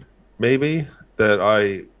dozen maybe that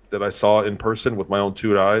I saw in person with my own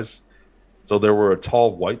two eyes. So there were a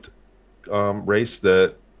tall white race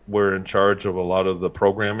that were in charge of a lot of the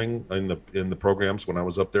programming in the programs when I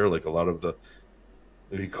was up there, like a lot of the,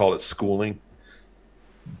 you call it schooling.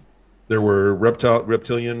 There were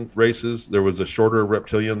reptilian races. There was a shorter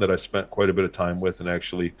reptilian that I spent quite a bit of time with, and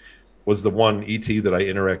actually was the one ET that I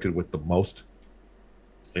interacted with the most,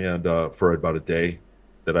 and for about a day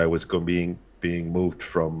that I was being moved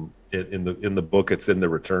from it. In the book, it's in the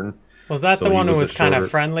return. Was that the one who was kind of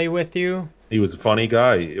friendly with you? He was a funny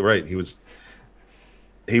guy, right? He was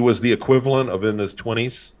the equivalent of in his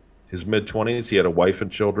 20s, his mid-20s. He had a wife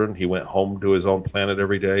and children. He went home to his own planet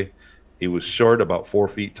every day. He was short, about 4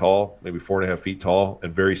 feet tall, maybe 4.5 feet tall,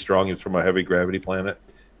 and very strong. He was from a heavy gravity planet.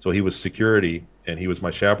 So he was security, and he was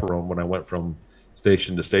my chaperone when I went from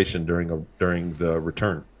station to station during the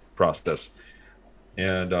return process.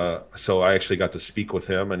 And so I actually got to speak with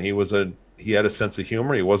him, and he had a sense of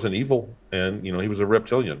humor. He wasn't evil, and he was a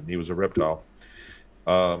reptilian. He was a reptile.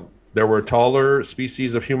 There were taller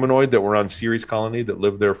species of humanoid that were on Ceres colony that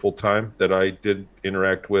lived there full time that I did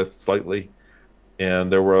interact with slightly.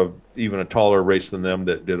 And there were even a taller race than them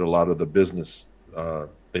that did a lot of the business.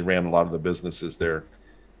 They ran a lot of the businesses there.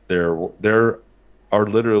 There are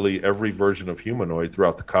literally every version of humanoid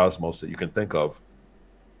throughout the cosmos that you can think of.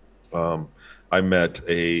 I met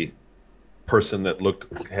a person that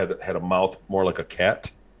had a mouth more like a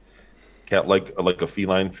cat like a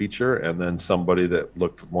feline feature, and then somebody that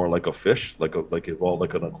looked more like a fish, like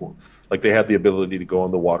they had the ability to go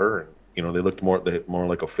in the water, and they looked more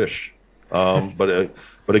like a fish. But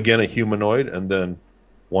again, a humanoid, and then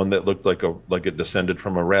one that looked like it descended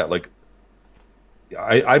from a rat. Like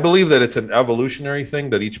I believe that it's an evolutionary thing,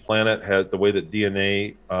 that each planet had the way that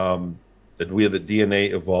DNA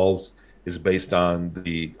evolves is based on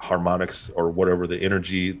the harmonics or whatever the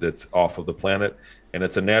energy that's off of the planet, and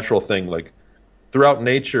it's a natural thing. Like throughout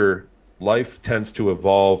nature, life tends to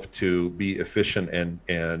evolve to be efficient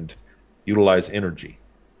and utilize energy.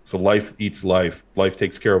 So life eats life. Life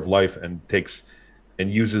takes care of life and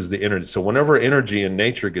uses the energy. So whenever energy in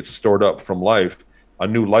nature gets stored up from life, a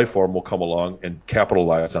new life form will come along and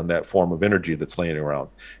capitalize on that form of energy that's laying around.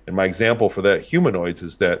 And my example for that, humanoids,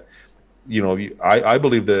 is that, I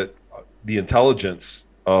believe that the intelligence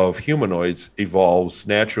of humanoids evolves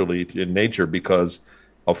naturally in nature because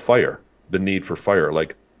of fire, the need for fire.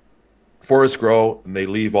 Like forests grow and they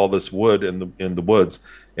leave all this wood in the woods,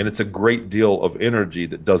 and it's a great deal of energy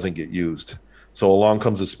that doesn't get used. So along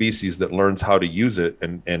comes a species that learns how to use it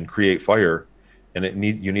and create fire, and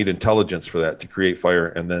you need intelligence for that to create fire,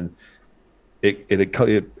 and then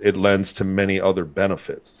it lends to many other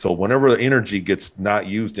benefits. So whenever the energy gets not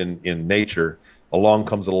used in nature, along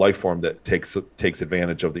comes a life form that takes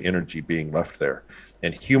advantage of the energy being left there.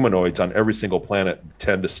 And humanoids on every single planet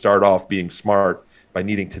tend to start off being smart by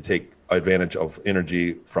needing to take advantage of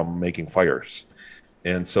energy from making fires.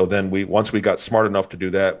 And so then once we got smart enough to do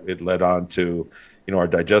that, it led on to, our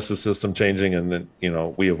digestive system changing, and then,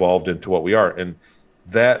 we evolved into what we are. And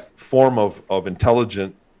that form of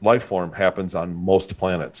intelligent life form happens on most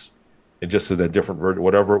planets. It just in a different version,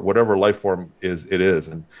 whatever life form it is.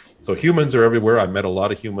 And so humans are everywhere. I met a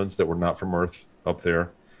lot of humans that were not from Earth up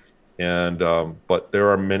there. And but there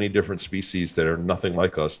are many different species that are nothing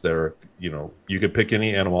like us. You could pick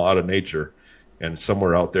any animal out of nature, and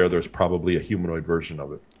somewhere out there's probably a humanoid version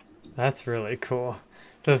of it. That's really cool.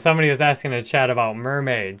 So somebody was asking in the chat about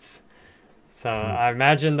mermaids. So I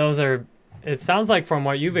imagine it sounds like from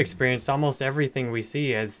what you've experienced, almost everything we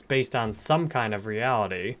see is based on some kind of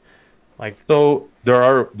reality. So there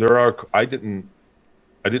are I didn't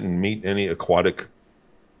meet any aquatic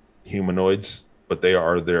humanoids, but they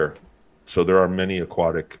are there. So there are many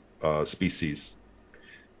aquatic species,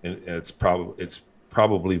 and it's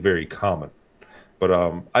probably very common. But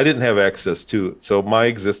I didn't have access to it. So my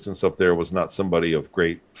existence up there was not somebody of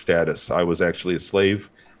great status. I was actually a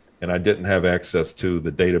slave, and I didn't have access to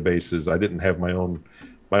the databases. I didn't have my own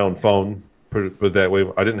phone, put it that way.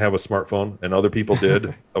 I didn't have a smartphone, and other people did. They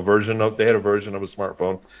had a version of a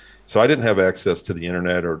smartphone. So I didn't have access to the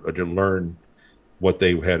internet or to learn what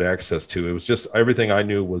they had access to. It was just everything I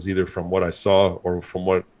knew was either from what I saw or from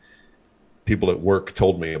what people at work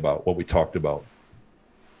told me about, what we talked about.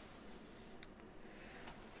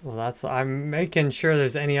 Well, I'm making sure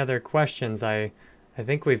there's any other questions. I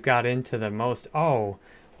think we've got into the most. So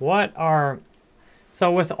with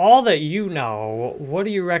all that you know, what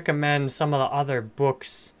do you recommend some of the other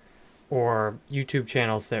books or YouTube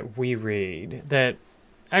channels that we read that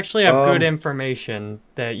actually have good information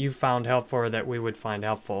that you found helpful or that we would find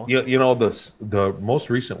helpful? The most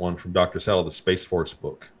recent one from Dr. Salo, the Space Force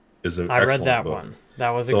book, is an excellent book. I read that one. That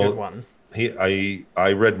was a good one.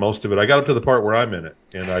 I read most of it. I got up to the part where I'm in it,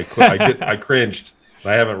 and I cringed.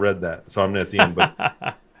 I haven't read that, so I'm at the end. But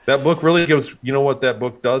that book really gives, what that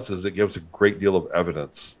book does is it gives a great deal of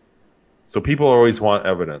evidence. So people always want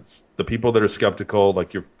evidence. The people that are skeptical,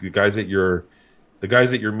 like the guys that you're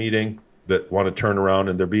meeting that want to turn around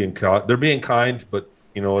and they're being kind, but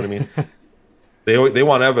you know what I mean. They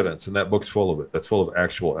want evidence, and that book's full of it. That's full of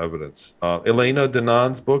actual evidence. Elena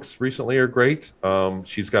Danon's books recently are great.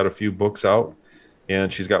 She's got a few books out,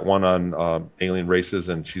 and she's got one on alien races,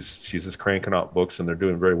 and she's just cranking out books, and they're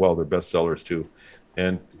doing very well. They're bestsellers too.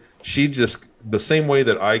 And she just, the same way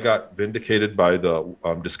that I got vindicated by the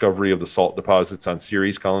discovery of the salt deposits on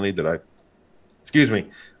Ceres colony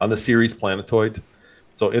on the Ceres planetoid.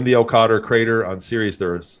 So in the El Khadr crater on Ceres,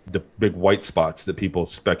 there's the big white spots that people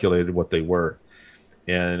speculated what they were.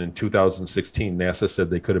 And in 2016, NASA said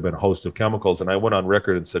they could have been a host of chemicals. And I went on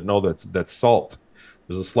record and said, no, that's salt.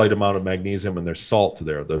 There's a slight amount of magnesium, and there's salt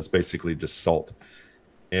there. There's basically just salt.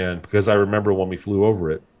 And because I remember when we flew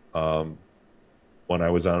over it, when I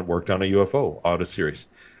worked on a UFO out of Ceres.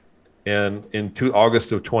 And in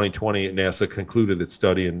August of 2020, NASA concluded its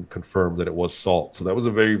study and confirmed that it was salt. So that was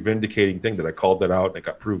a very vindicating thing that I called that out, and it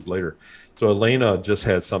got proved later. So Elena just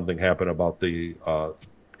had something happen about the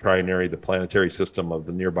the planetary system of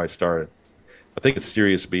the nearby star. I think it's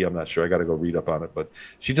Sirius B. I'm not sure. I got to go read up on it. But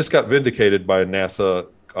she just got vindicated by NASA.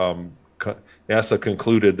 NASA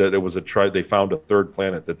concluded that it was they found a third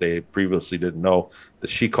planet that they previously didn't know, that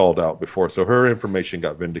she called out before. So her information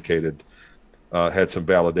got vindicated. had some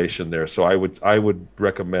validation there. So I would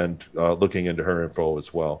recommend looking into her info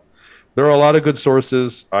as well. There are a lot of good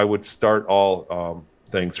sources. I would start all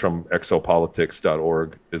things from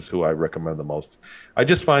exopolitics.org is who I recommend the most. I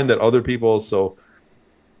just find that other people, so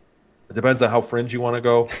it depends on how fringe you want to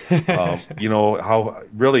go. How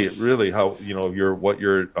really how,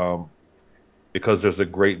 because there's a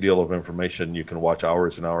great deal of information. You can watch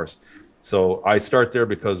hours and hours. So I start there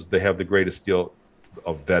because they have the greatest deal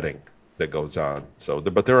of vetting that goes on. So,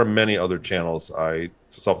 but there are many other channels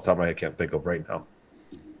just off the top of my head, I can't think of right now.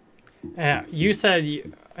 You said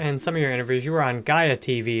in some of your interviews you were on Gaia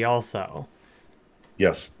TV also.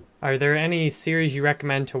 Yes. Are there any series you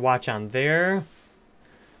recommend to watch on there?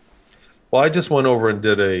 Well, I just went over and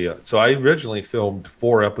did so I originally filmed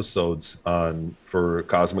 4 episodes for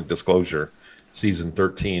Cosmic Disclosure, season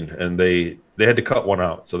 13, and they had to cut one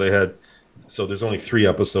out. So there's only 3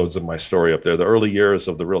 episodes of my story up there. The early years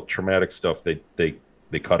of the real traumatic stuff, they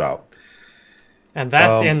cut out. And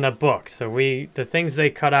that's in the book. So the things they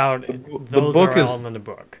cut out, those are all in the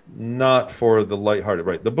book. Not for the lighthearted,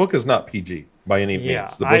 right? The book is not PG by any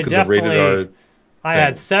means. The book is a rated R. I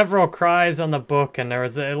had several cries on the book, and there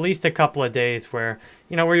was at least a couple of days where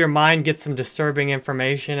your mind gets some disturbing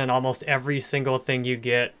information, and almost every single thing you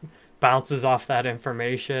get bounces off that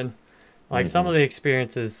information. Like some of the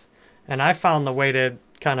experiences, and I found the way to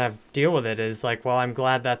kind of deal with it is like, well, I'm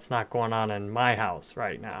glad that's not going on in my house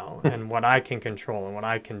right now, and what I can control and what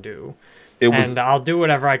I can do. And I'll do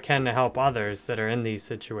whatever I can to help others that are in these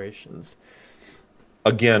situations.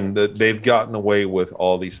 Again, they've gotten away with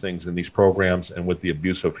all these things in these programs and with the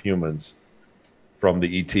abuse of humans from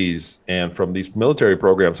the ETs and from these military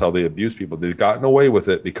programs, how they abuse people. They've gotten away with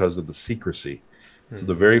it because of the secrecy. So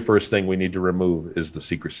the very first thing we need to remove is the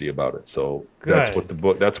secrecy about it. So that's what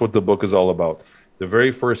the book is all about. The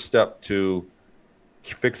very first step to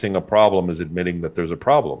fixing a problem is admitting that there's a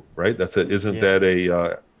problem, right? That's it. Isn't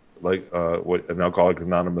that what an Alcoholics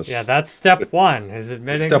Anonymous? Yeah, that's step 1 is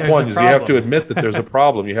admitting. Step 1 is you have to admit that there's a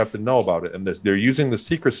problem. You have to know about it, and they're using the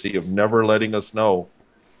secrecy of never letting us know.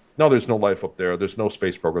 No, there's no life up there. There's no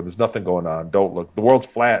space program. There's nothing going on. Don't look. The world's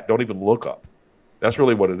flat. Don't even look up. That's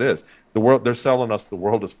really what it is. The world, they're selling us the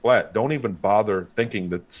world is flat. Don't even bother thinking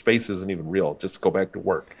that space isn't even real. Just go back to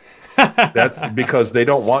work. That's because they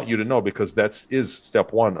don't want you to know, because is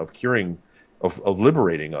step 1 of curing, of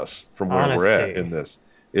liberating us from where we're at in this,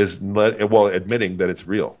 is admitting that it's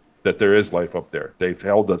real, that there is life up there. They've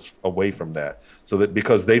held us away from that, so that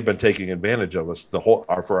because they've been taking advantage of us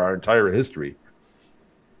for our entire history,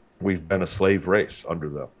 we've been a slave race under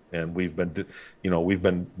them. And we've been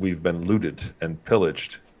looted and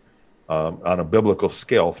pillaged on a biblical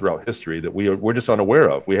scale throughout history that we're just unaware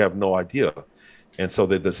of. We have no idea, and so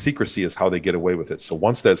the secrecy is how they get away with it. So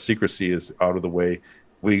once that secrecy is out of the way,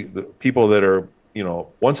 the people that are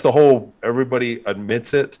once everybody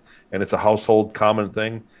admits it and it's a household common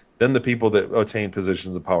thing, then the people that attain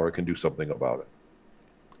positions of power can do something about it.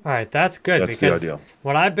 All right, that's good. That's because the idea.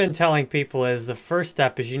 What I've been telling people is the first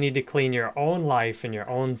step is you need to clean your own life and your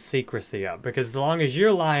own secrecy up. Because as long as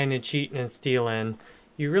you're lying and cheating and stealing,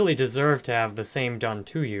 you really deserve to have the same done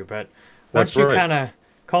to you. But once you kind of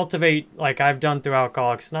cultivate, like I've done through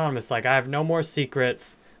Alcoholics Anonymous, like I have no more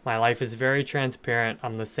secrets. My life is very transparent.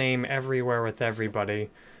 I'm the same everywhere with everybody.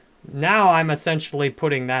 Now I'm essentially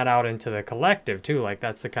putting that out into the collective too. Like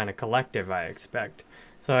that's the kind of collective I expect.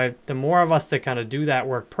 So the more of us that kind of do that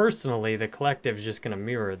work personally, the collective is just going to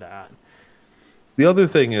mirror that. The other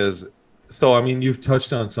thing is, you've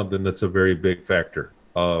touched on something that's a very big factor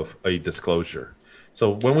of a disclosure.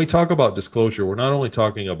 So when we talk about disclosure, we're not only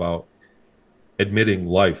talking about admitting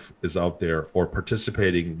life is out there or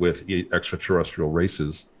participating with extraterrestrial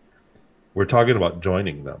races. We're talking about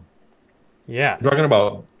joining them. Yeah. We're talking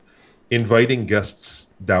about inviting guests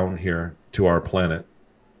down here to our planet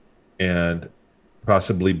and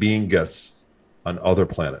possibly being guests on other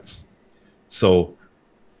planets. So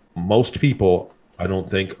most people, I don't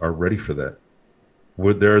think, are ready for that.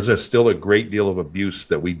 There's still a great deal of abuse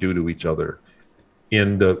that we do to each other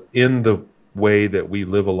in the way that we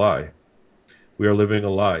live a lie. We are living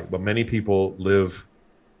a lie, but many people live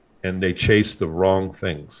and they chase the wrong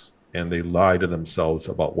things and they lie to themselves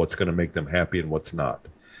about what's going to make them happy and what's not.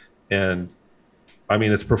 And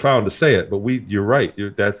it's profound to say it, but you're right.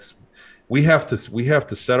 We have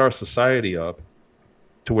to set our society up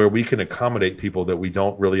to where we can accommodate people that we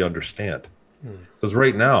don't really understand. Because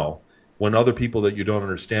right now, when other people that you don't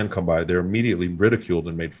understand come by, they're immediately ridiculed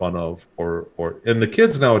and made fun of, and the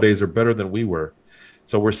kids nowadays are better than we were.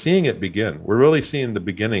 So we're seeing it begin. We're really seeing the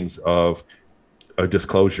beginnings of a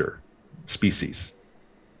disclosure species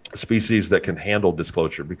that can handle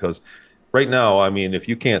disclosure, because right now, I mean, if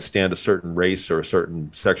you can't stand a certain race or a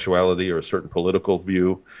certain sexuality or a certain political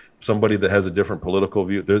view, somebody that has a different political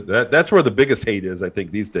view, that's where the biggest hate is, I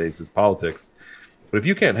think, these days is politics. But if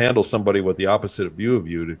you can't handle somebody with the opposite view of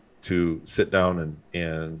you to sit down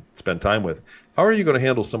and spend time with, how are you going to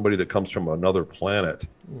handle somebody that comes from another planet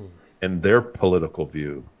and their political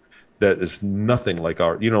view that is nothing like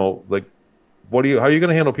our, like, how are you going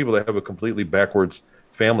to handle people that have a completely backwards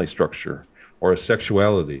family structure or a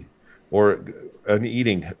sexuality or an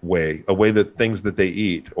eating way, a way that things that they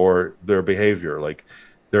eat or their behavior, like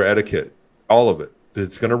their etiquette, all of it?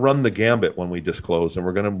 It's going to run the gambit when we disclose, and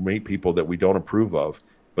we're going to meet people that we don't approve of,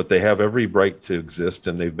 but they have every right to exist,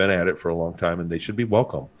 and they've been at it for a long time, and they should be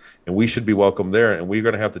welcome, and we should be welcome there. And we're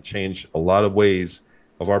going to have to change a lot of ways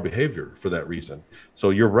of our behavior for that reason.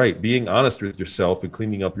 So you're right, being honest with yourself and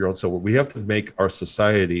cleaning up your own soul. We have to make our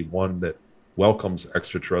society one that welcomes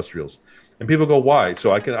extraterrestrials. And people go, why?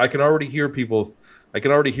 So I can already hear people, I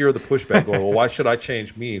can already hear the pushback going, well, why should I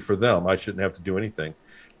change me for them? I shouldn't have to do anything.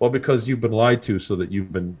 Well, because you've been lied to, so that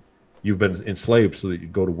you've been enslaved, so that you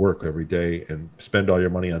go to work every day and spend all your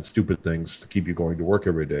money on stupid things to keep you going to work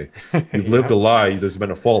every day. You've lived a lie. There's been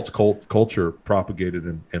a false culture propagated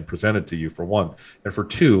and presented to you, for one. And for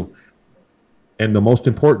two, and the most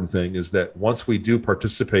important thing is that once we do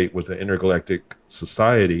participate with the intergalactic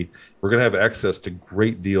society, we're going to have access to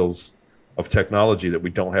great deals of technology that we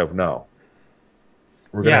don't have now.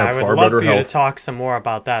 We're going to have far better health. I would love for you to talk some more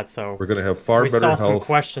about that. So we're going to have far better health. We saw some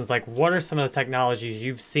questions like, what are some of the technologies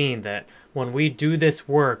you've seen that when we do this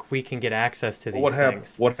work, we can get access to these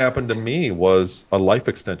things? What happened to me was a life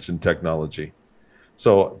extension technology.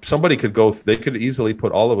 So somebody they could easily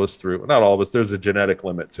put all of us through, not all of us, there's a genetic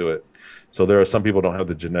limit to it. So there are some people don't have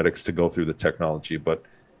the genetics to go through the technology, but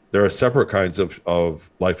there are separate kinds of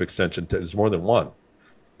life extension. There's more than one.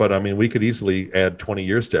 But I mean, we could easily add 20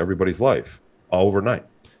 years to everybody's life overnight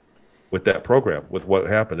with that program. With what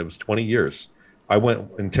happened, it was 20 years. I went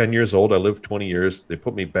in 10 years old. I lived 20 years. They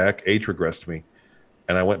put me back, age regressed me.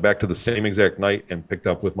 And I went back to the same exact night and picked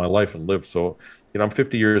up with my life and lived. So, I'm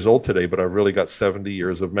 50 years old today, but I've really got 70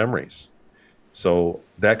 years of memories. So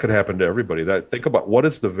that could happen to everybody. Think about what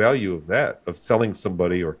is the value of that, of selling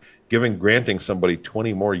somebody or granting somebody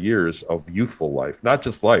 20 more years of youthful life, not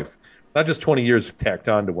just 20 years tacked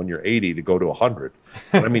on to when you're 80 to go to 100.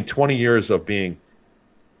 But I mean, 20 years of being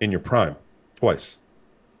in your prime twice.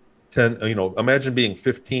 10, imagine being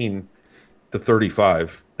 15 to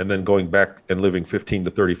 35 and then going back and living 15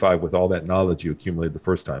 to 35 with all that knowledge you accumulated the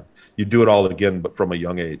first time. You do it all again, but from a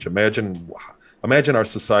young age. Imagine our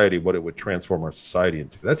society, what it would transform our society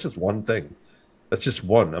into. That's just one thing. That's just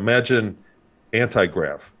one. Imagine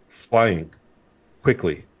anti-grav, flying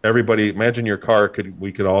quickly. Everybody, imagine your car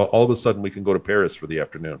we could all of a sudden we can go to Paris for the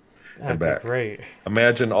afternoon and back. Great.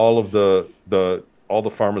 Imagine all of the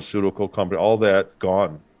pharmaceutical company, all that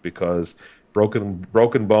gone, because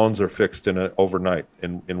broken bones are fixed overnight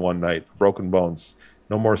in one night. Broken bones,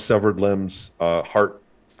 no more severed limbs, heart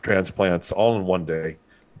transplants, all in one day.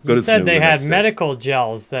 You said they had medical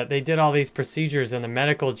gels, that they did all these procedures in the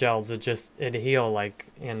medical gels that it'd heal like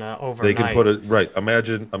in overnight. They can put it right.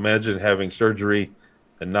 Imagine having surgery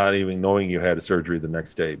and not even knowing you had a surgery the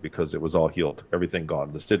next day because it was all healed, everything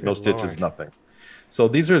gone. No stitches, nothing. So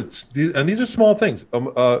these are small things.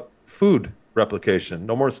 Food replication,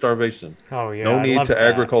 no more starvation. Oh yeah. No need to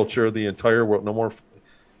agriculture the entire world. No more.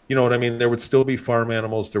 You know what I mean? There would still be farm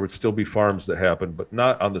animals. There would still be farms that happen, but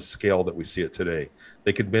not on the scale that we see it today.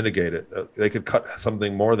 They could mitigate it. They could cut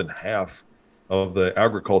something more than half of the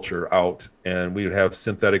agriculture out, and we would have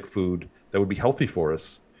synthetic food that would be healthy for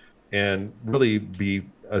us and really be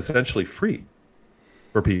essentially free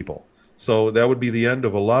for people. So that would be the end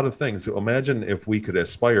of a lot of things. So imagine if we could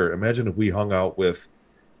aspire. Imagine if we hung out with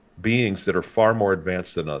beings that are far more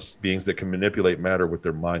advanced than us, beings that can manipulate matter with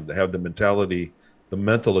their mind, that have the mentality, the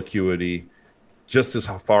mental acuity, just as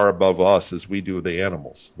far above us as we do the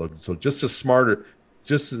animals. So just as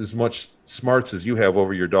much smarts as you have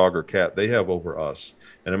over your dog or cat, they have over us.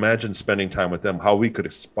 And imagine spending time with them, how we could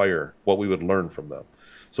aspire, what we would learn from them.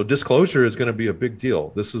 So disclosure is going to be a big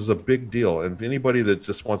deal. This is a big deal. And if anybody that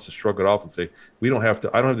just wants to shrug it off and say, I don't have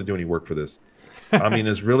to do any work for this. I mean,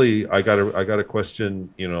 is really, I got to question,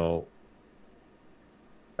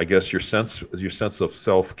 I guess your sense of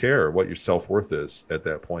self-care, what your self-worth is at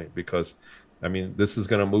that point, because I mean, this is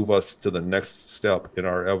going to move us to the next step in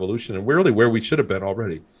our evolution, and we're really where we should have been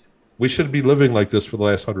already. We should be living like this for the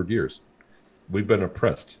last 100 years. We've been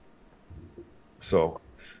oppressed. So,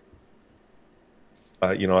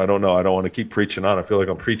 I don't know. I don't want to keep preaching on. I feel like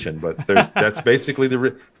I'm preaching, but that's basically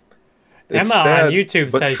Emma sad, on YouTube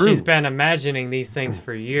says true. She's been imagining these things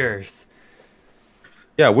for years.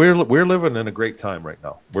 Yeah, we're living in a great time right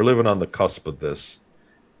now. We're living on the cusp of this.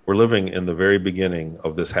 We're living in the very beginning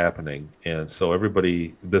of this happening, and so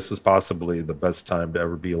everybody, this is possibly the best time to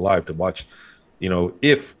ever be alive to watch.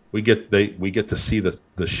 If we get to see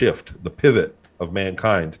the shift, the pivot of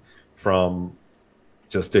mankind from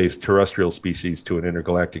just a terrestrial species to an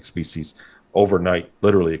intergalactic species overnight.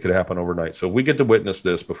 Literally, it could happen overnight. So if we get to witness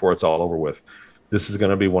this before it's all over with, this is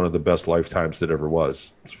going to be one of the best lifetimes that ever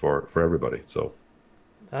was for everybody. So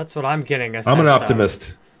That's what I'm getting a I'm an sense of.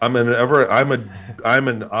 optimist. I'm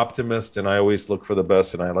an optimist, and I always look for the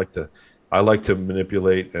best, and I like to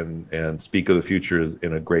manipulate and speak of the future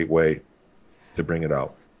in a great way to bring it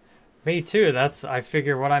out. Me too. I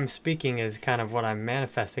figure what I'm speaking is kind of what I'm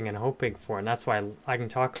manifesting and hoping for, and that's why I can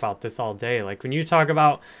talk about this all day. Like when you talk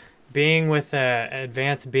about being with an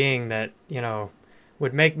advanced being that,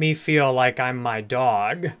 would make me feel like I'm my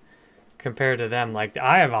dog compared to them. Like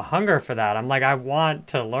I have a hunger for that. I'm like, I want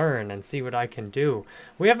to learn and see what I can do.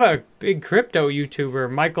 We have a big crypto YouTuber,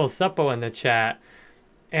 Michael Suppo, in the chat.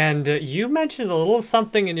 And you mentioned a little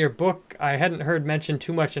something in your book I hadn't heard mentioned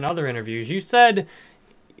too much in other interviews. You said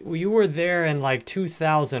you were there in like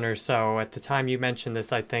 2000 or so at the time you mentioned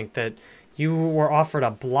this, I think, that you were offered a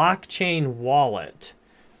blockchain wallet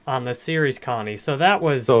on the Ceres colony. So that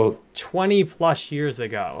was 20 plus years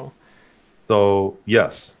ago. So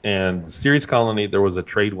yes, and Ceres colony, there was a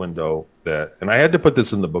trade window and I had to put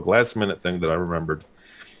this in the book, last minute thing that I remembered.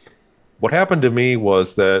 What happened to me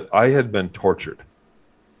was that I had been tortured.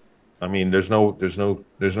 I mean, there's no way to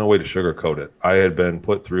sugarcoat it. I had been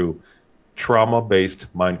put through trauma-based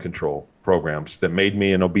mind control programs that made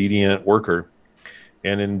me an obedient worker,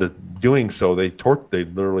 and in doing so, they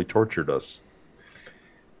literally tortured us.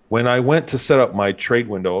 When I went to set up my trade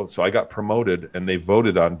window, so I got promoted, and they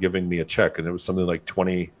voted on giving me a check, and it was something like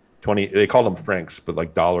 20. They called them francs, but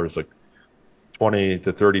like dollars, like $20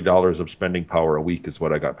 to $30 of spending power a week is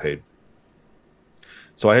what I got paid.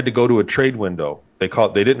 So I had to go to a trade window. They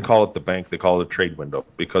didn't call it the bank, they called it a trade window,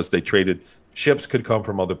 because they traded. Ships could come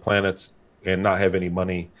from other planets and not have any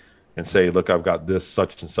money and say, look, I've got this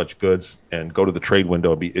such and such goods, and go to the trade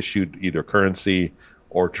window and be issued either currency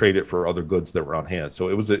or trade it for other goods that were on hand. So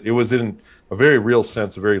it was in a very real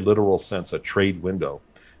sense, a very literal sense, a trade window,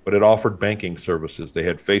 but it offered banking services. They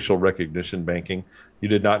had facial recognition banking. You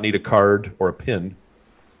did not need a card or a PIN.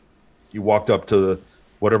 You walked up to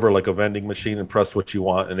whatever, like a vending machine, and pressed what you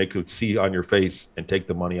want, and they could see on your face and take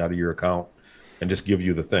the money out of your account and just give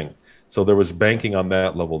you the thing. So there was banking on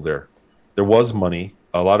that level there. There was money.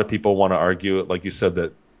 A lot of people want to argue it, like you said,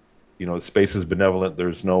 that space is benevolent.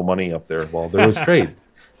 There's no money up there. Well, there was trade.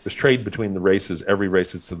 There's trade between the races. Every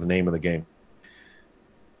race, it's the name of the game.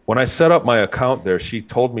 When I set up my account there, she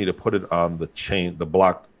told me to put it on the chain, the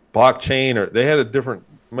blockchain, or they had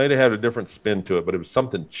might have had a different spin to it, but it was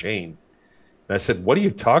something chain. And I said, what are you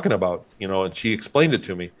talking about? And she explained it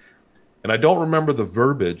to me. And I don't remember the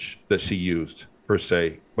verbiage that she used per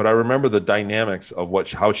se, but I remember the dynamics of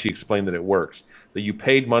how she explained that it works, that you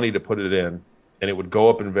paid money to put it in and it would go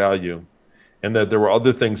up in value, and that there were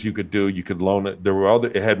other things you could do. You could loan it.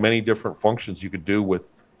 It had many different functions you could do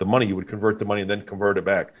with the money. You would convert the money and then convert it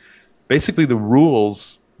back. Basically, the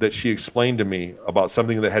rules that she explained to me about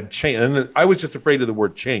something that had chain, and I was just afraid of the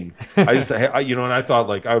word chain. And I thought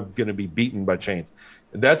like I'm going to be beaten by chains.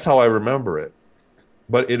 That's how I remember it.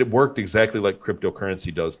 But it worked exactly like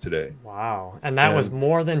cryptocurrency does today. Wow. And that was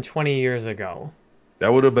more than 20 years ago.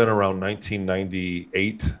 That would have been around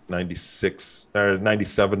 1998, 96,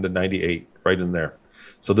 97 to 98, right in there.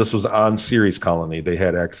 So this was on Ceres colony. They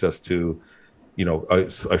had access to,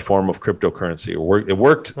 a form of cryptocurrency. It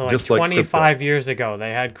worked so just like 25 years ago. They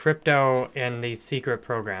had crypto in these secret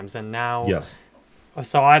programs, and now. Yes.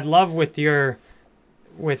 So I'd love with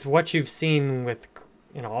what you've seen with,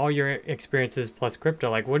 all your experiences plus crypto.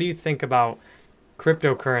 Like, what do you think about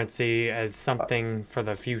cryptocurrency as something for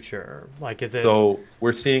the future? Like, is it? So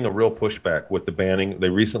we're seeing a real pushback with the banning. They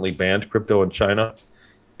recently banned crypto in China,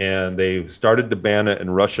 and they started to ban it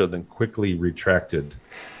in Russia, then quickly retracted.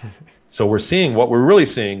 So what we're really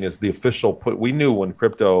seeing is the official we knew when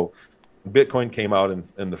Bitcoin came out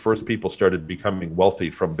and the first people started becoming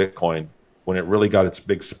wealthy from Bitcoin, when it really got its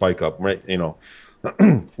big spike up, right?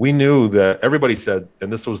 We knew that everybody said,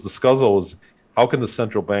 and this was the scuzzle, was how can the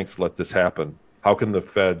central banks let this happen? How can the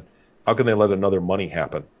Fed, how can they let another money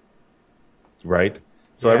happen? Right?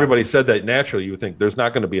 So Everybody said that. Naturally, you would think there's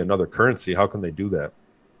not going to be another currency. How can they do that?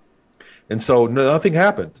 And so nothing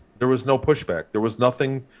happened. There was no pushback. There was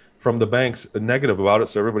nothing from the banks negative about it.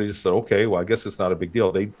 So everybody just said, okay, well, I guess it's not a big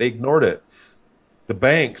deal. They ignored it. The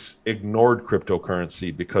banks ignored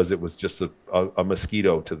cryptocurrency because it was just a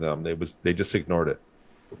mosquito to them. They just ignored it.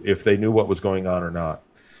 if they knew what was going on or not.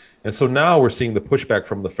 And so now we're seeing the pushback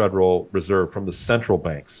from the Federal Reserve, from the central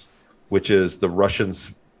banks, which is the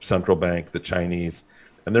Russians' central bank, the Chinese,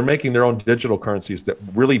 and they're making their own digital currencies that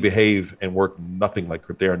really behave and work nothing like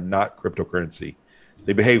crypto. They are not cryptocurrency.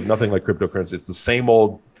 They behave nothing like cryptocurrency. It's the same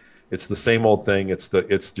old thing. It's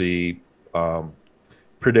the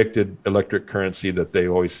predicted electric currency that they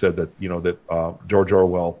always said that, that George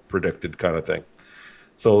Orwell predicted, kind of thing.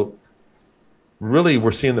 So really,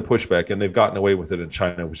 we're seeing the pushback, and they've gotten away with it in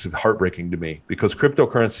China, which is heartbreaking to me, because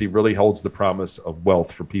cryptocurrency really holds the promise of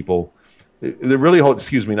wealth for people. It really holds,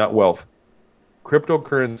 excuse me, not wealth.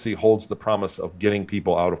 Cryptocurrency holds the promise of getting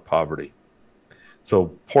people out of poverty. So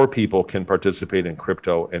poor people can participate in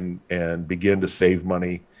crypto and begin to save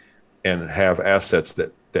money and have assets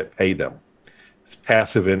that pay them. It's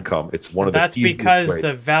passive income. It's one of the easiest ways. That's because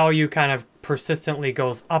the value kind of persistently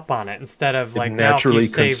goes up on it, instead of like it naturally now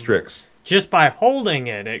if you constricts. Just by holding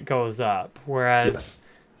it, it goes up. Whereas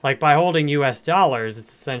like by holding US dollars, it's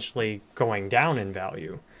essentially going down in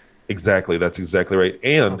value. Exactly. That's exactly right.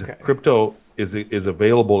 And crypto is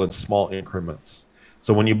available in small increments.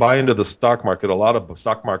 So when you buy into the stock market, a lot of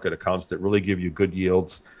stock market accounts that really give you good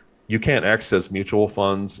yields, you can't access mutual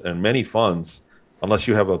funds and many funds unless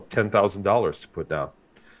you have $10,000 to put down.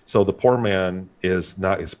 So the poor man is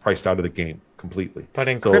priced out of the game completely. But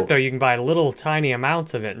in crypto, you can buy little tiny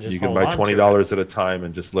amounts of it and just hold on to it. You can buy $20 at a time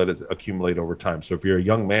and just let it accumulate over time. So if you're a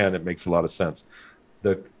young man, it makes a lot of sense.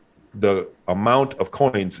 The amount of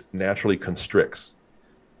coins naturally constricts,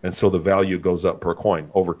 and so the value goes up per coin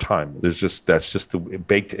over time. That's just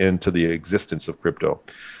baked into the existence of crypto.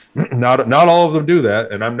 Not all of them do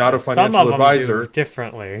that, and I'm not a financial advisor. Some of them do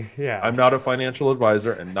differently. Yeah, I'm not a financial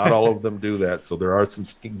advisor, and not all of them do that. So there are some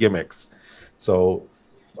gimmicks. So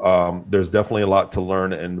there's definitely a lot to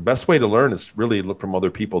learn, and the best way to learn is really look from other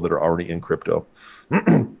people that are already in crypto.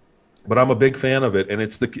 But I'm a big fan of it, and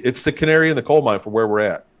it's the canary in the coal mine for where we're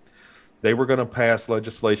at. They were going to pass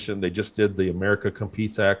legislation. They just did the America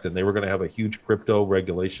Competes Act, and they were going to have a huge crypto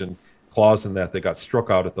regulation clause in that got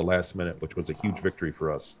struck out at the last minute, which was a huge victory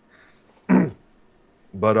for us.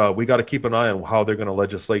 But we got to keep an eye on how they're going to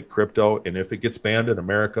legislate crypto, and if it gets banned in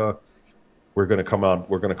America, we're going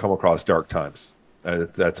to come across dark times.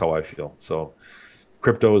 That's how I feel. So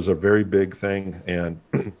crypto is a very big thing, and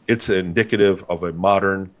it's indicative of a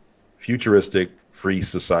modern, futuristic, free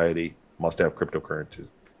society. Must have cryptocurrency.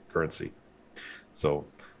 So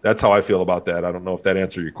that's how I feel about that. I don't know if that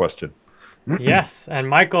answered your question. Yes, and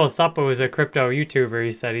Michael Suppo is a crypto YouTuber.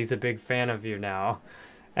 He said he's a big fan of you now.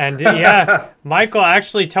 And yeah, Michael,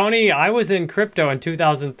 actually, Tony, I was in crypto in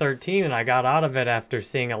 2013, and I got out of it after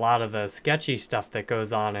seeing a lot of the sketchy stuff that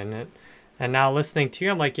goes on in it. And now listening to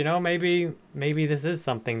you, I'm like, maybe this is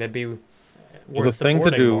something that'd be worth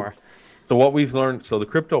supporting more. So what we've learned, the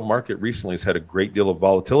crypto market recently has had a great deal of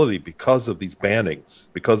volatility because of these bannings,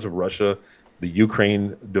 because of Russia, the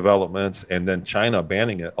Ukraine developments, and then China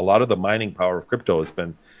banning it. A lot of the mining power of crypto has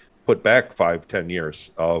been put back 5-10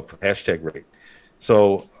 years of hashtag rate.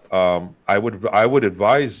 So I would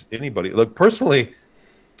advise anybody. Look, personally,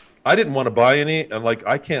 I didn't want to buy any, and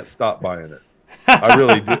I can't stop buying it. I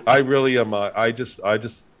really do. I really am. I just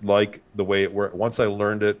like the way it works. Once I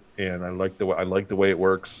learned it, and I like the way it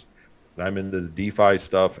works. And I'm into the DeFi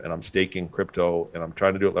stuff, and I'm staking crypto, and I'm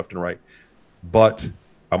trying to do it left and right. But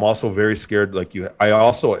I'm also very scared. I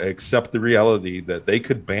also accept the reality that they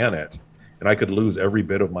could ban it, and I could lose every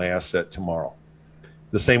bit of my asset tomorrow.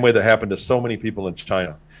 The same way that happened to so many people in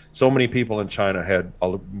China. So many people in China had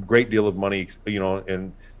a great deal of money,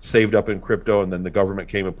 and saved up in crypto, and then the government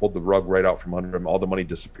came and pulled the rug right out from under them. All the money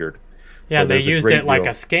disappeared. Yeah, so they used it like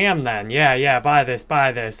a scam then. Yeah, buy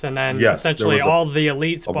this. And then essentially all the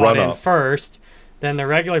elites bought in first, then the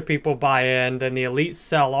regular people buy in, then the elites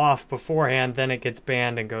sell off beforehand, then it gets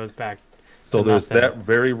banned and goes back. So there's that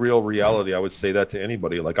very real reality. I would say that to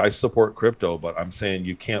anybody. I support crypto, but I'm saying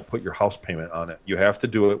you can't put your house payment on it. You have to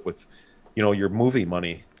do it with, your movie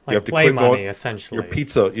money. You have to play money, essentially. Your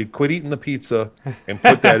pizza. You quit eating the pizza and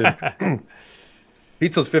put that in.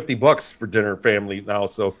 Pizza's $50 for dinner, family now.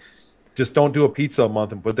 So just don't do a pizza a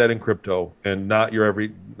month and put that in crypto, and not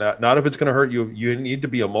if it's going to hurt you. You need to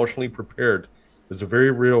be emotionally prepared. There's a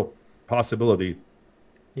very real possibility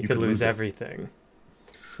you could lose everything.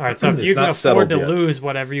 All right, so if you can afford to lose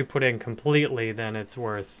whatever you put in completely, then it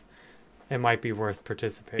might be worth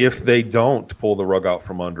participating. If they don't pull the rug out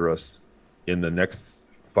from under us in the next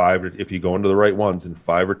if you go into the right ones in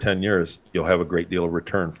 5 or 10 years, you'll have a great deal of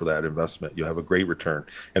return for that investment. You'll have a great return.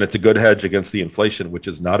 And it's a good hedge against the inflation, which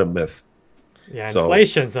is not a myth. Yeah,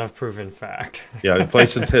 inflation's a proven fact. Yeah,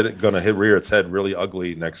 inflation's going to rear its head really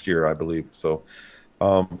ugly next year, I believe. So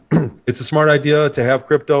It's a smart idea to have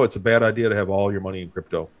crypto. It's a bad idea to have all your money in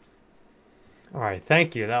crypto. All right,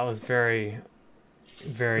 thank you. That was very,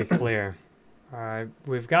 very clear. All right,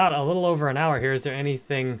 we've got a little over an hour here. Is there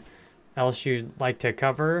anything else you'd like to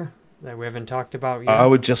cover that we haven't talked about yet? I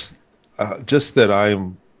would just that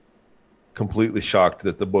I'm completely shocked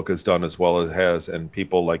that the book is done as well as it has, and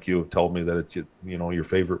people like you have told me that it's your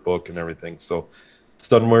favorite book and everything. So it's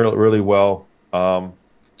done really well.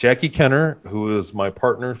 Jackie Kenner, who is my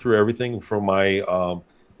partner through everything from my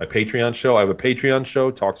Patreon show. I have a Patreon show,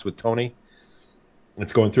 Talks with Tony.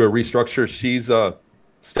 It's going through a restructure. She's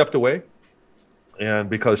stepped away, and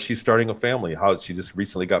because she's starting a family, she just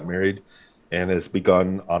recently got married and has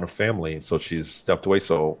begun on a family, so she's stepped away.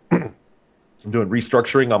 So I'm doing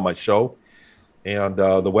restructuring on my show and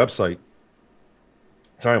the website.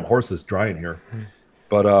 Sorry, my horse is drying here,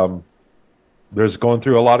 but there's going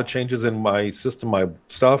through a lot of changes in my system, my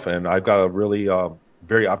stuff, and I've got a really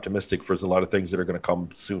very optimistic for a lot of things that are going to come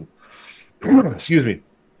soon. Excuse me.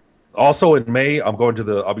 Also in May,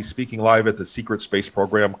 I'll be speaking live at the Secret Space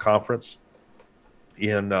Program Conference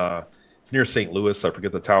in it's near St. Louis. I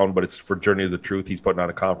forget the town, but it's for Journey to the Truth. He's putting on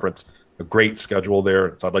a conference, a great schedule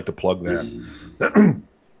there. So I'd like to plug that.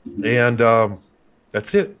 And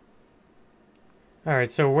that's it. All right.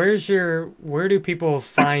 So where do people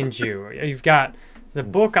find you? You've got the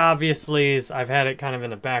book, obviously, I've had it kind of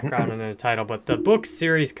in the background and in the title, but the book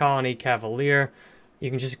Ceres Colony Cavalier, you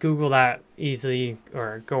can just Google that easily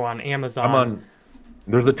or go on Amazon.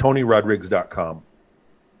 There's a TonyRodrigues.com.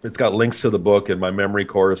 It's got links to the book and my memory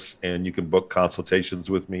course, and you can book consultations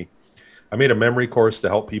with me. I made a memory course to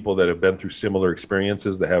help people that have been through similar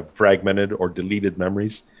experiences that have fragmented or deleted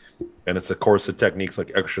memories. And it's a course of techniques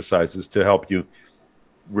like exercises to help you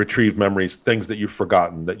retrieve memories, things that you've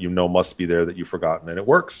forgotten that must be there that you've forgotten. And it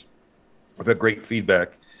works. I've had great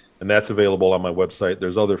feedback, and that's available on my website.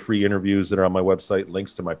 There's other free interviews that are on my website,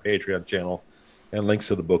 links to my Patreon channel, and links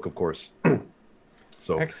to the book, of course.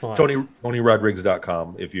 So excellent.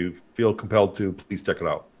 TonyRodrigues.com. If you feel compelled to, please check it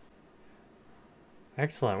out.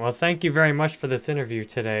 Excellent. Well, thank you very much for this interview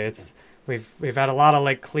today. We've had a lot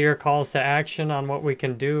of clear calls to action on what we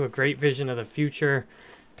can do, a great vision of the future.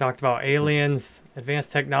 Talked about aliens,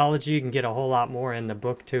 advanced technology. You can get a whole lot more in the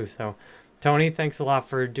book too. So, Tony, thanks a lot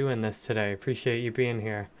for doing this today. Appreciate you being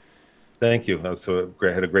here. Thank you. That was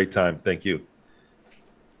had a great time. Thank you.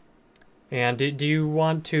 And do you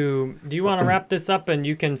want to wrap this up and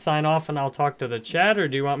you can sign off and I'll talk to the chat, or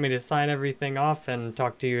do you want me to sign everything off and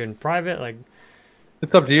talk to you in private?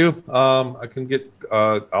 It's up to you.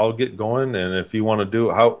 I'll get going, and if you want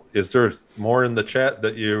to is there more in the chat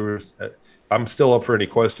that I'm still up for any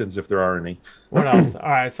questions if there are any. What else? All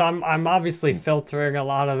right, so I'm obviously filtering a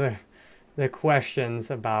lot of the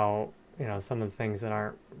questions about some of the things that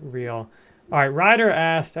aren't real. All right, Ryder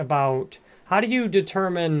asked about how do you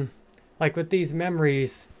determine, with these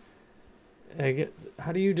memories,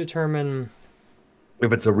 how do you determine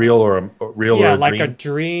if it's a real or a a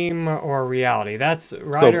dream or a reality?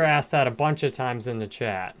 Ryder asked that a bunch of times in the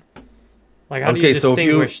chat. How do you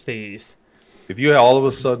distinguish these? If you all of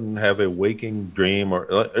a sudden have a waking dream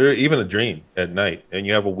or even a dream at night, and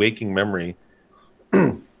you have a waking memory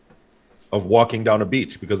of walking down a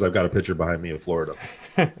beach, because I've got a picture behind me of Florida,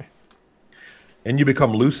 and you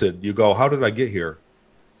become lucid, you go, how did I get here?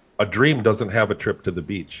 A dream doesn't have a trip to the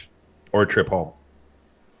beach or a trip home.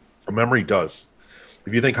 A memory does.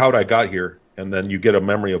 If you think, how did I got here? And then you get a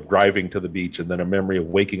memory of driving to the beach and then a memory of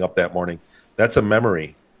waking up that morning. That's a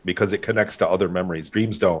memory because it connects to other memories.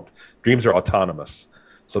 Dreams don't. Dreams are autonomous.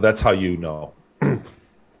 So that's how you know.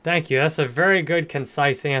 Thank you. That's a very good,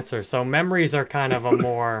 concise answer. So memories are kind of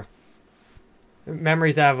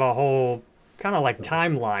memories have a whole kind of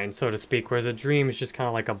timeline, so to speak, whereas a dream is just kind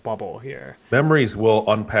of like a bubble here. Memories will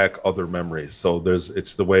unpack other memories. So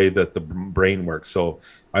it's the way that the brain works. So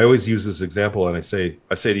I always use this example, and I say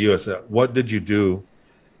to you, what did you do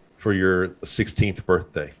for your 16th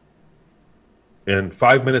birthday? And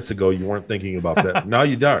 5 minutes ago, you weren't thinking about that. Now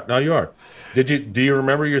you are. Now you are. Do you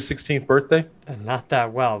remember your 16th birthday? Not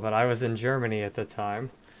that well, but I was in Germany at the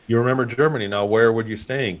time. You remember Germany. Now, where were you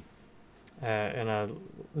staying?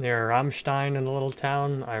 Near Ramstein, in a little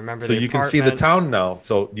town. I remember. So you can see the town now.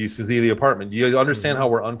 So you see the apartment. You understand how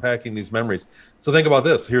we're unpacking these memories. So think about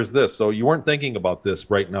this. Here's this. So you weren't thinking about this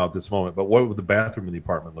right now at this moment, but what would the bathroom in the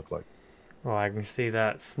apartment look like? Well, I can see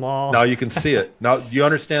that small. Now you can see it. Now you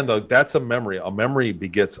understand, though, that's a memory. A memory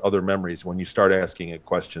begets other memories when you start asking it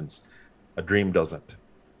questions. A dream doesn't.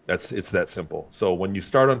 It's that simple. So when you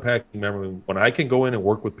start unpacking memory, when I can go in and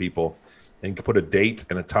work with people and put a date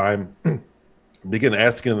and a time, begin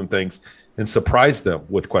asking them things and surprise them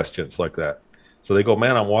with questions like that. So they go,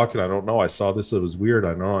 man, I'm walking. I don't know. I saw this. It was weird. I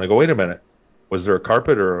don't know. I go, wait a minute. Was there a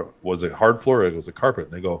carpet or was it hard floor? It was a carpet.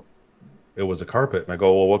 And they go, it was a carpet. And I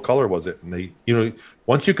go, well, what color was it? And they,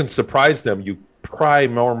 once you can surprise them, you pry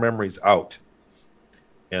more memories out.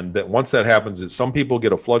 And that once that happens, some people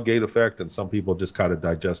get a floodgate effect and some people just kind of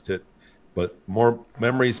digest it. But more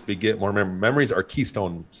memories beget more memories. Memories are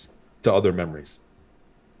keystones to other memories.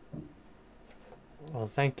 Well,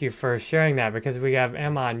 thank you for sharing that, because we have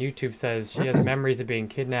Emma on YouTube says she has memories of being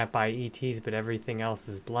kidnapped by ETs, but everything else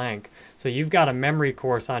is blank. So you've got a memory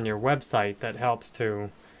course on your website that helps to.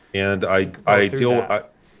 And I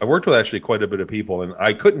worked with actually quite a bit of people, and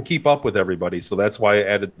I couldn't keep up with everybody. So that's why I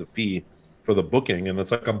added the fee for the booking. And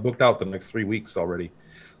it's like I'm booked out the next 3 weeks already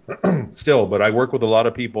still, but I work with a lot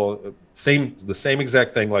of people, the same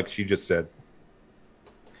exact thing like she just said,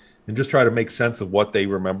 and just try to make sense of what they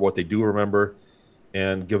remember, what they do remember,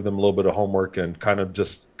 and give them a little bit of homework and kind of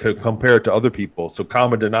just compare it to other people. So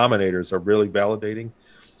common denominators are really validating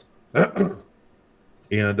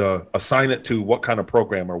and assign it to what kind of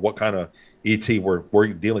program or what kind of ET we're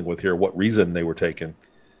dealing with here, what reason they were taken.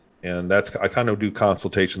 And I kind of do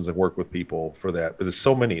consultations and work with people for that. But there's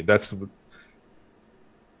so many.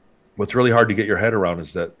 What's really hard to get your head around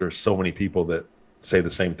is that there's so many people that say the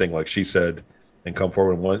same thing like she said and come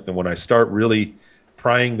forward. And when I start really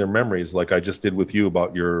prying their memories, like I just did with you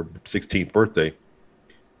about your 16th birthday,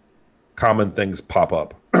 common things pop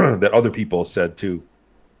up that other people said too,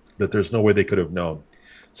 that there's no way they could have known.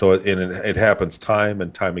 So it happens time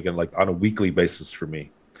and time again, like on a weekly basis for me,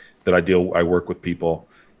 that I work with people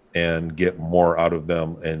and get more out of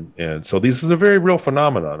them. And so this is a very real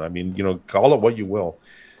phenomenon. I mean, call it what you will,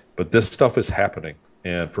 but this stuff is happening,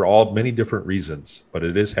 and for many different reasons, but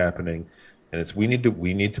it is happening. And we need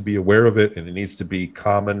to be aware of it, and it needs to be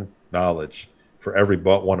common knowledge for every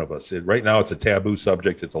but one of us. Right now, it's a taboo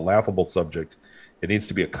subject. It's a laughable subject. It needs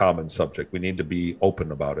to be a common subject. We need to be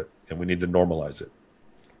open about it, and we need to normalize it.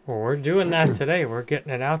 Well, we're doing that today. We're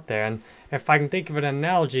getting it out there. And if I can think of an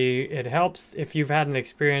analogy, it helps if you've had an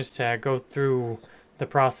experience to go through the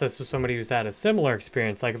process with somebody who's had a similar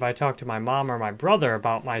experience. Like if I talk to my mom or my brother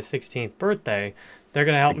about my 16th birthday, they're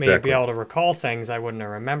going to help me be able to recall things I wouldn't have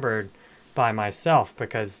remembered by myself,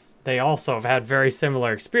 because they also have had very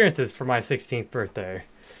similar experiences for my 16th birthday.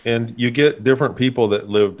 And you get different people that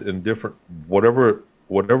lived in different, whatever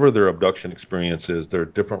their abduction experience is, there are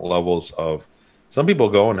different levels of, some people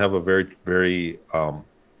go and have a very, very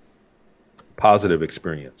positive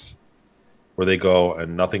experience where they go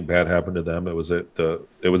and nothing bad happened to them. It was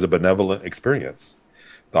a benevolent experience.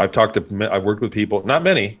 I've worked with people, not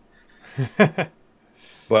many,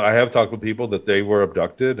 but I have talked with people that they were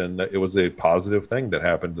abducted and that it was a positive thing that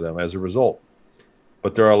happened to them as a result.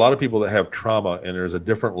 But there are a lot of people that have trauma, and there's a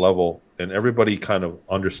different level, and everybody kind of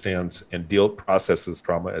understands and processes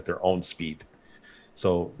trauma at their own speed.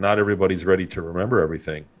 So not everybody's ready to remember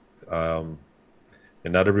everything. And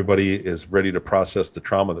not everybody is ready to process the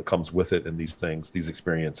trauma that comes with it in these things, these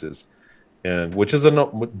experiences. And which is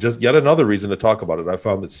just yet another reason to talk about it. I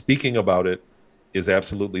found that speaking about it is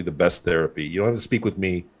absolutely the best therapy. You don't have to speak with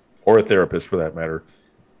me or a therapist for that matter.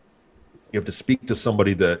 You have to speak to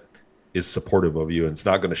somebody that is supportive of you and it's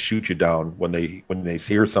not going to shoot you down when they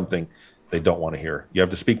hear something they don't want to hear. You have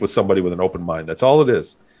to speak with somebody with an open mind. That's all it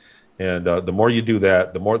is. And the more you do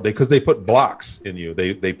that, the more because they put blocks in you.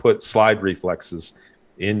 They put slide reflexes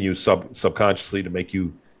in you subconsciously to make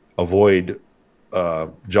you avoid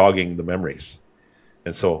jogging the memories.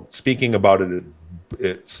 And so speaking about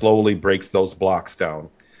it slowly breaks those blocks down.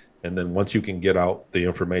 And then once you can get out the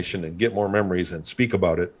information and get more memories and speak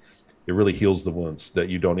about it, it really heals the wounds that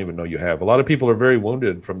you don't even know you have. A lot of people are very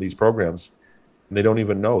wounded from these programs, and they don't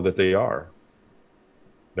even know that they are.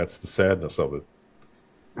 That's the sadness of it.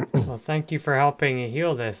 Well, thank you for helping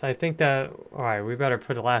heal this. I think that, all right, we better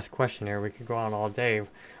put a last question here. We could go on all day. All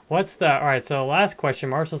right, so last question.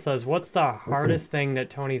 Marshall says, what's the hardest thing that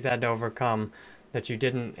Tony's had to overcome that you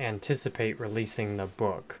didn't anticipate releasing the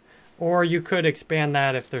book? Or you could expand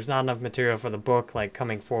that if there's not enough material for the book, like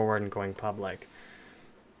coming forward and going public.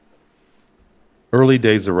 Early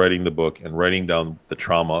days of writing the book and writing down the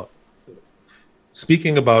trauma.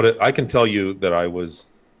 Speaking about it, I can tell you that I was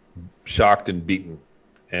shocked and beaten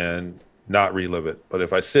and not relive it. But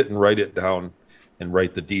if I sit and write it down and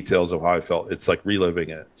write the details of how I felt, it's like reliving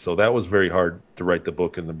it. So that was very hard to write the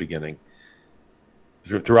book in the beginning.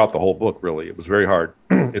 Throughout the whole book, really, it was very hard.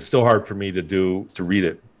 It's still hard for me to read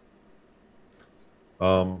it.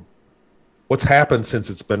 What's happened since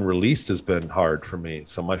it's been released has been hard for me.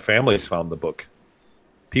 So my family's found the book.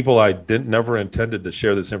 People I never intended to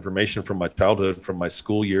share this information from my childhood, from my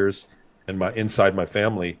school years, and my inside my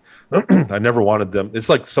family. I never wanted them. It's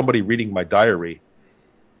like somebody reading my diary.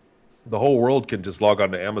 The whole world can just log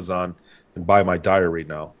on to Amazon and buy my diary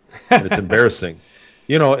now, and it's embarrassing,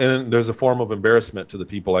 and there's a form of embarrassment to the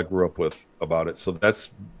people I grew up with about it. So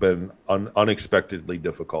that's been unexpectedly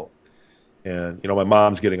difficult. And my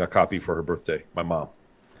mom's getting a copy for her birthday, my mom.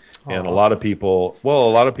 And a lot of people,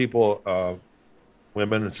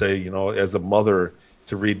 women say, as a mother,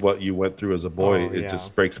 to read what you went through as a boy, it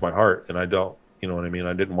just breaks my heart. And I don't, you know what I mean?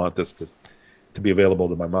 I didn't want this to be available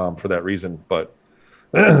to my mom for that reason. But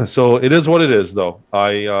so it is what it is, though.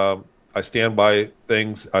 I stand by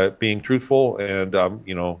things, being truthful, and I'm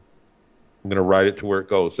going to ride it to where it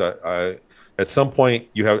goes. At some point,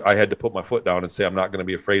 I had to put my foot down and say, I'm not going to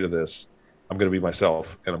be afraid of this. I'm going to be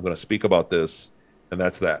myself, and I'm going to speak about this, and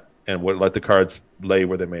that's that. And let the cards lay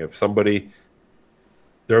where they may have.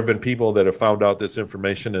 There have been people that have found out this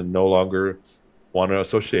information and no longer want to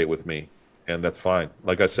associate with me, and that's fine.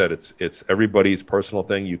 Like I said, it's everybody's personal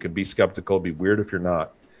thing. You can be skeptical, be weird if you're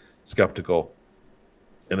not skeptical,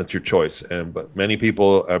 and it's your choice. But many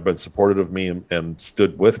people have been supportive of me and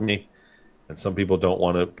stood with me, and some people don't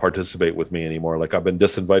want to participate with me anymore. Like I've been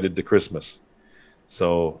disinvited to Christmas,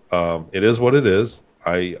 so it is what it is.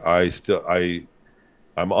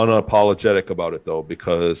 I'm unapologetic about it, though,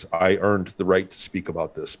 because I earned the right to speak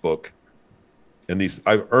about this book. And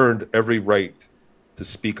I've earned every right to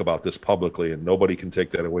speak about this publicly, and nobody can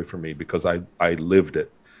take that away from me because I lived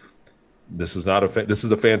it. This is this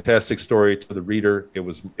is a fantastic story to the reader.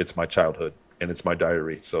 It's my childhood, and it's my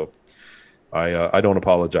diary. So I don't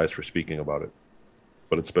apologize for speaking about it,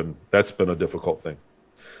 but that's been a difficult thing.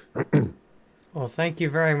 Well, thank you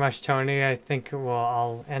very much, Tony. I think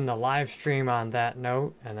I'll end the live stream on that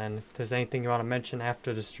note, and then if there's anything you want to mention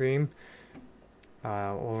after the stream,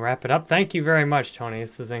 we'll wrap it up. Thank you very much, Tony.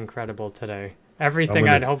 This is incredible today. Everything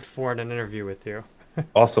I'd hoped for in an interview with you.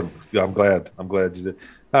 Awesome. Yeah, I'm glad you did.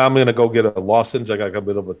 I'm going to go get a lozenge. I got a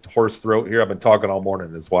bit of a hoarse throat here. I've been talking all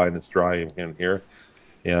morning. That's why, and it's dry in here.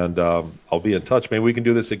 And I'll be in touch. Maybe we can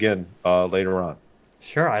do this again later on.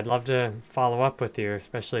 Sure. I'd love to follow up with you,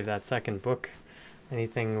 especially that second book.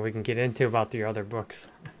 Anything we can get into about your other books.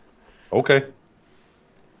 Okay.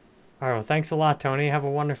 All right. Well, thanks a lot, Tony. Have a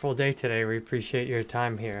wonderful day today. We appreciate your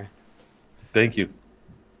time here. Thank you.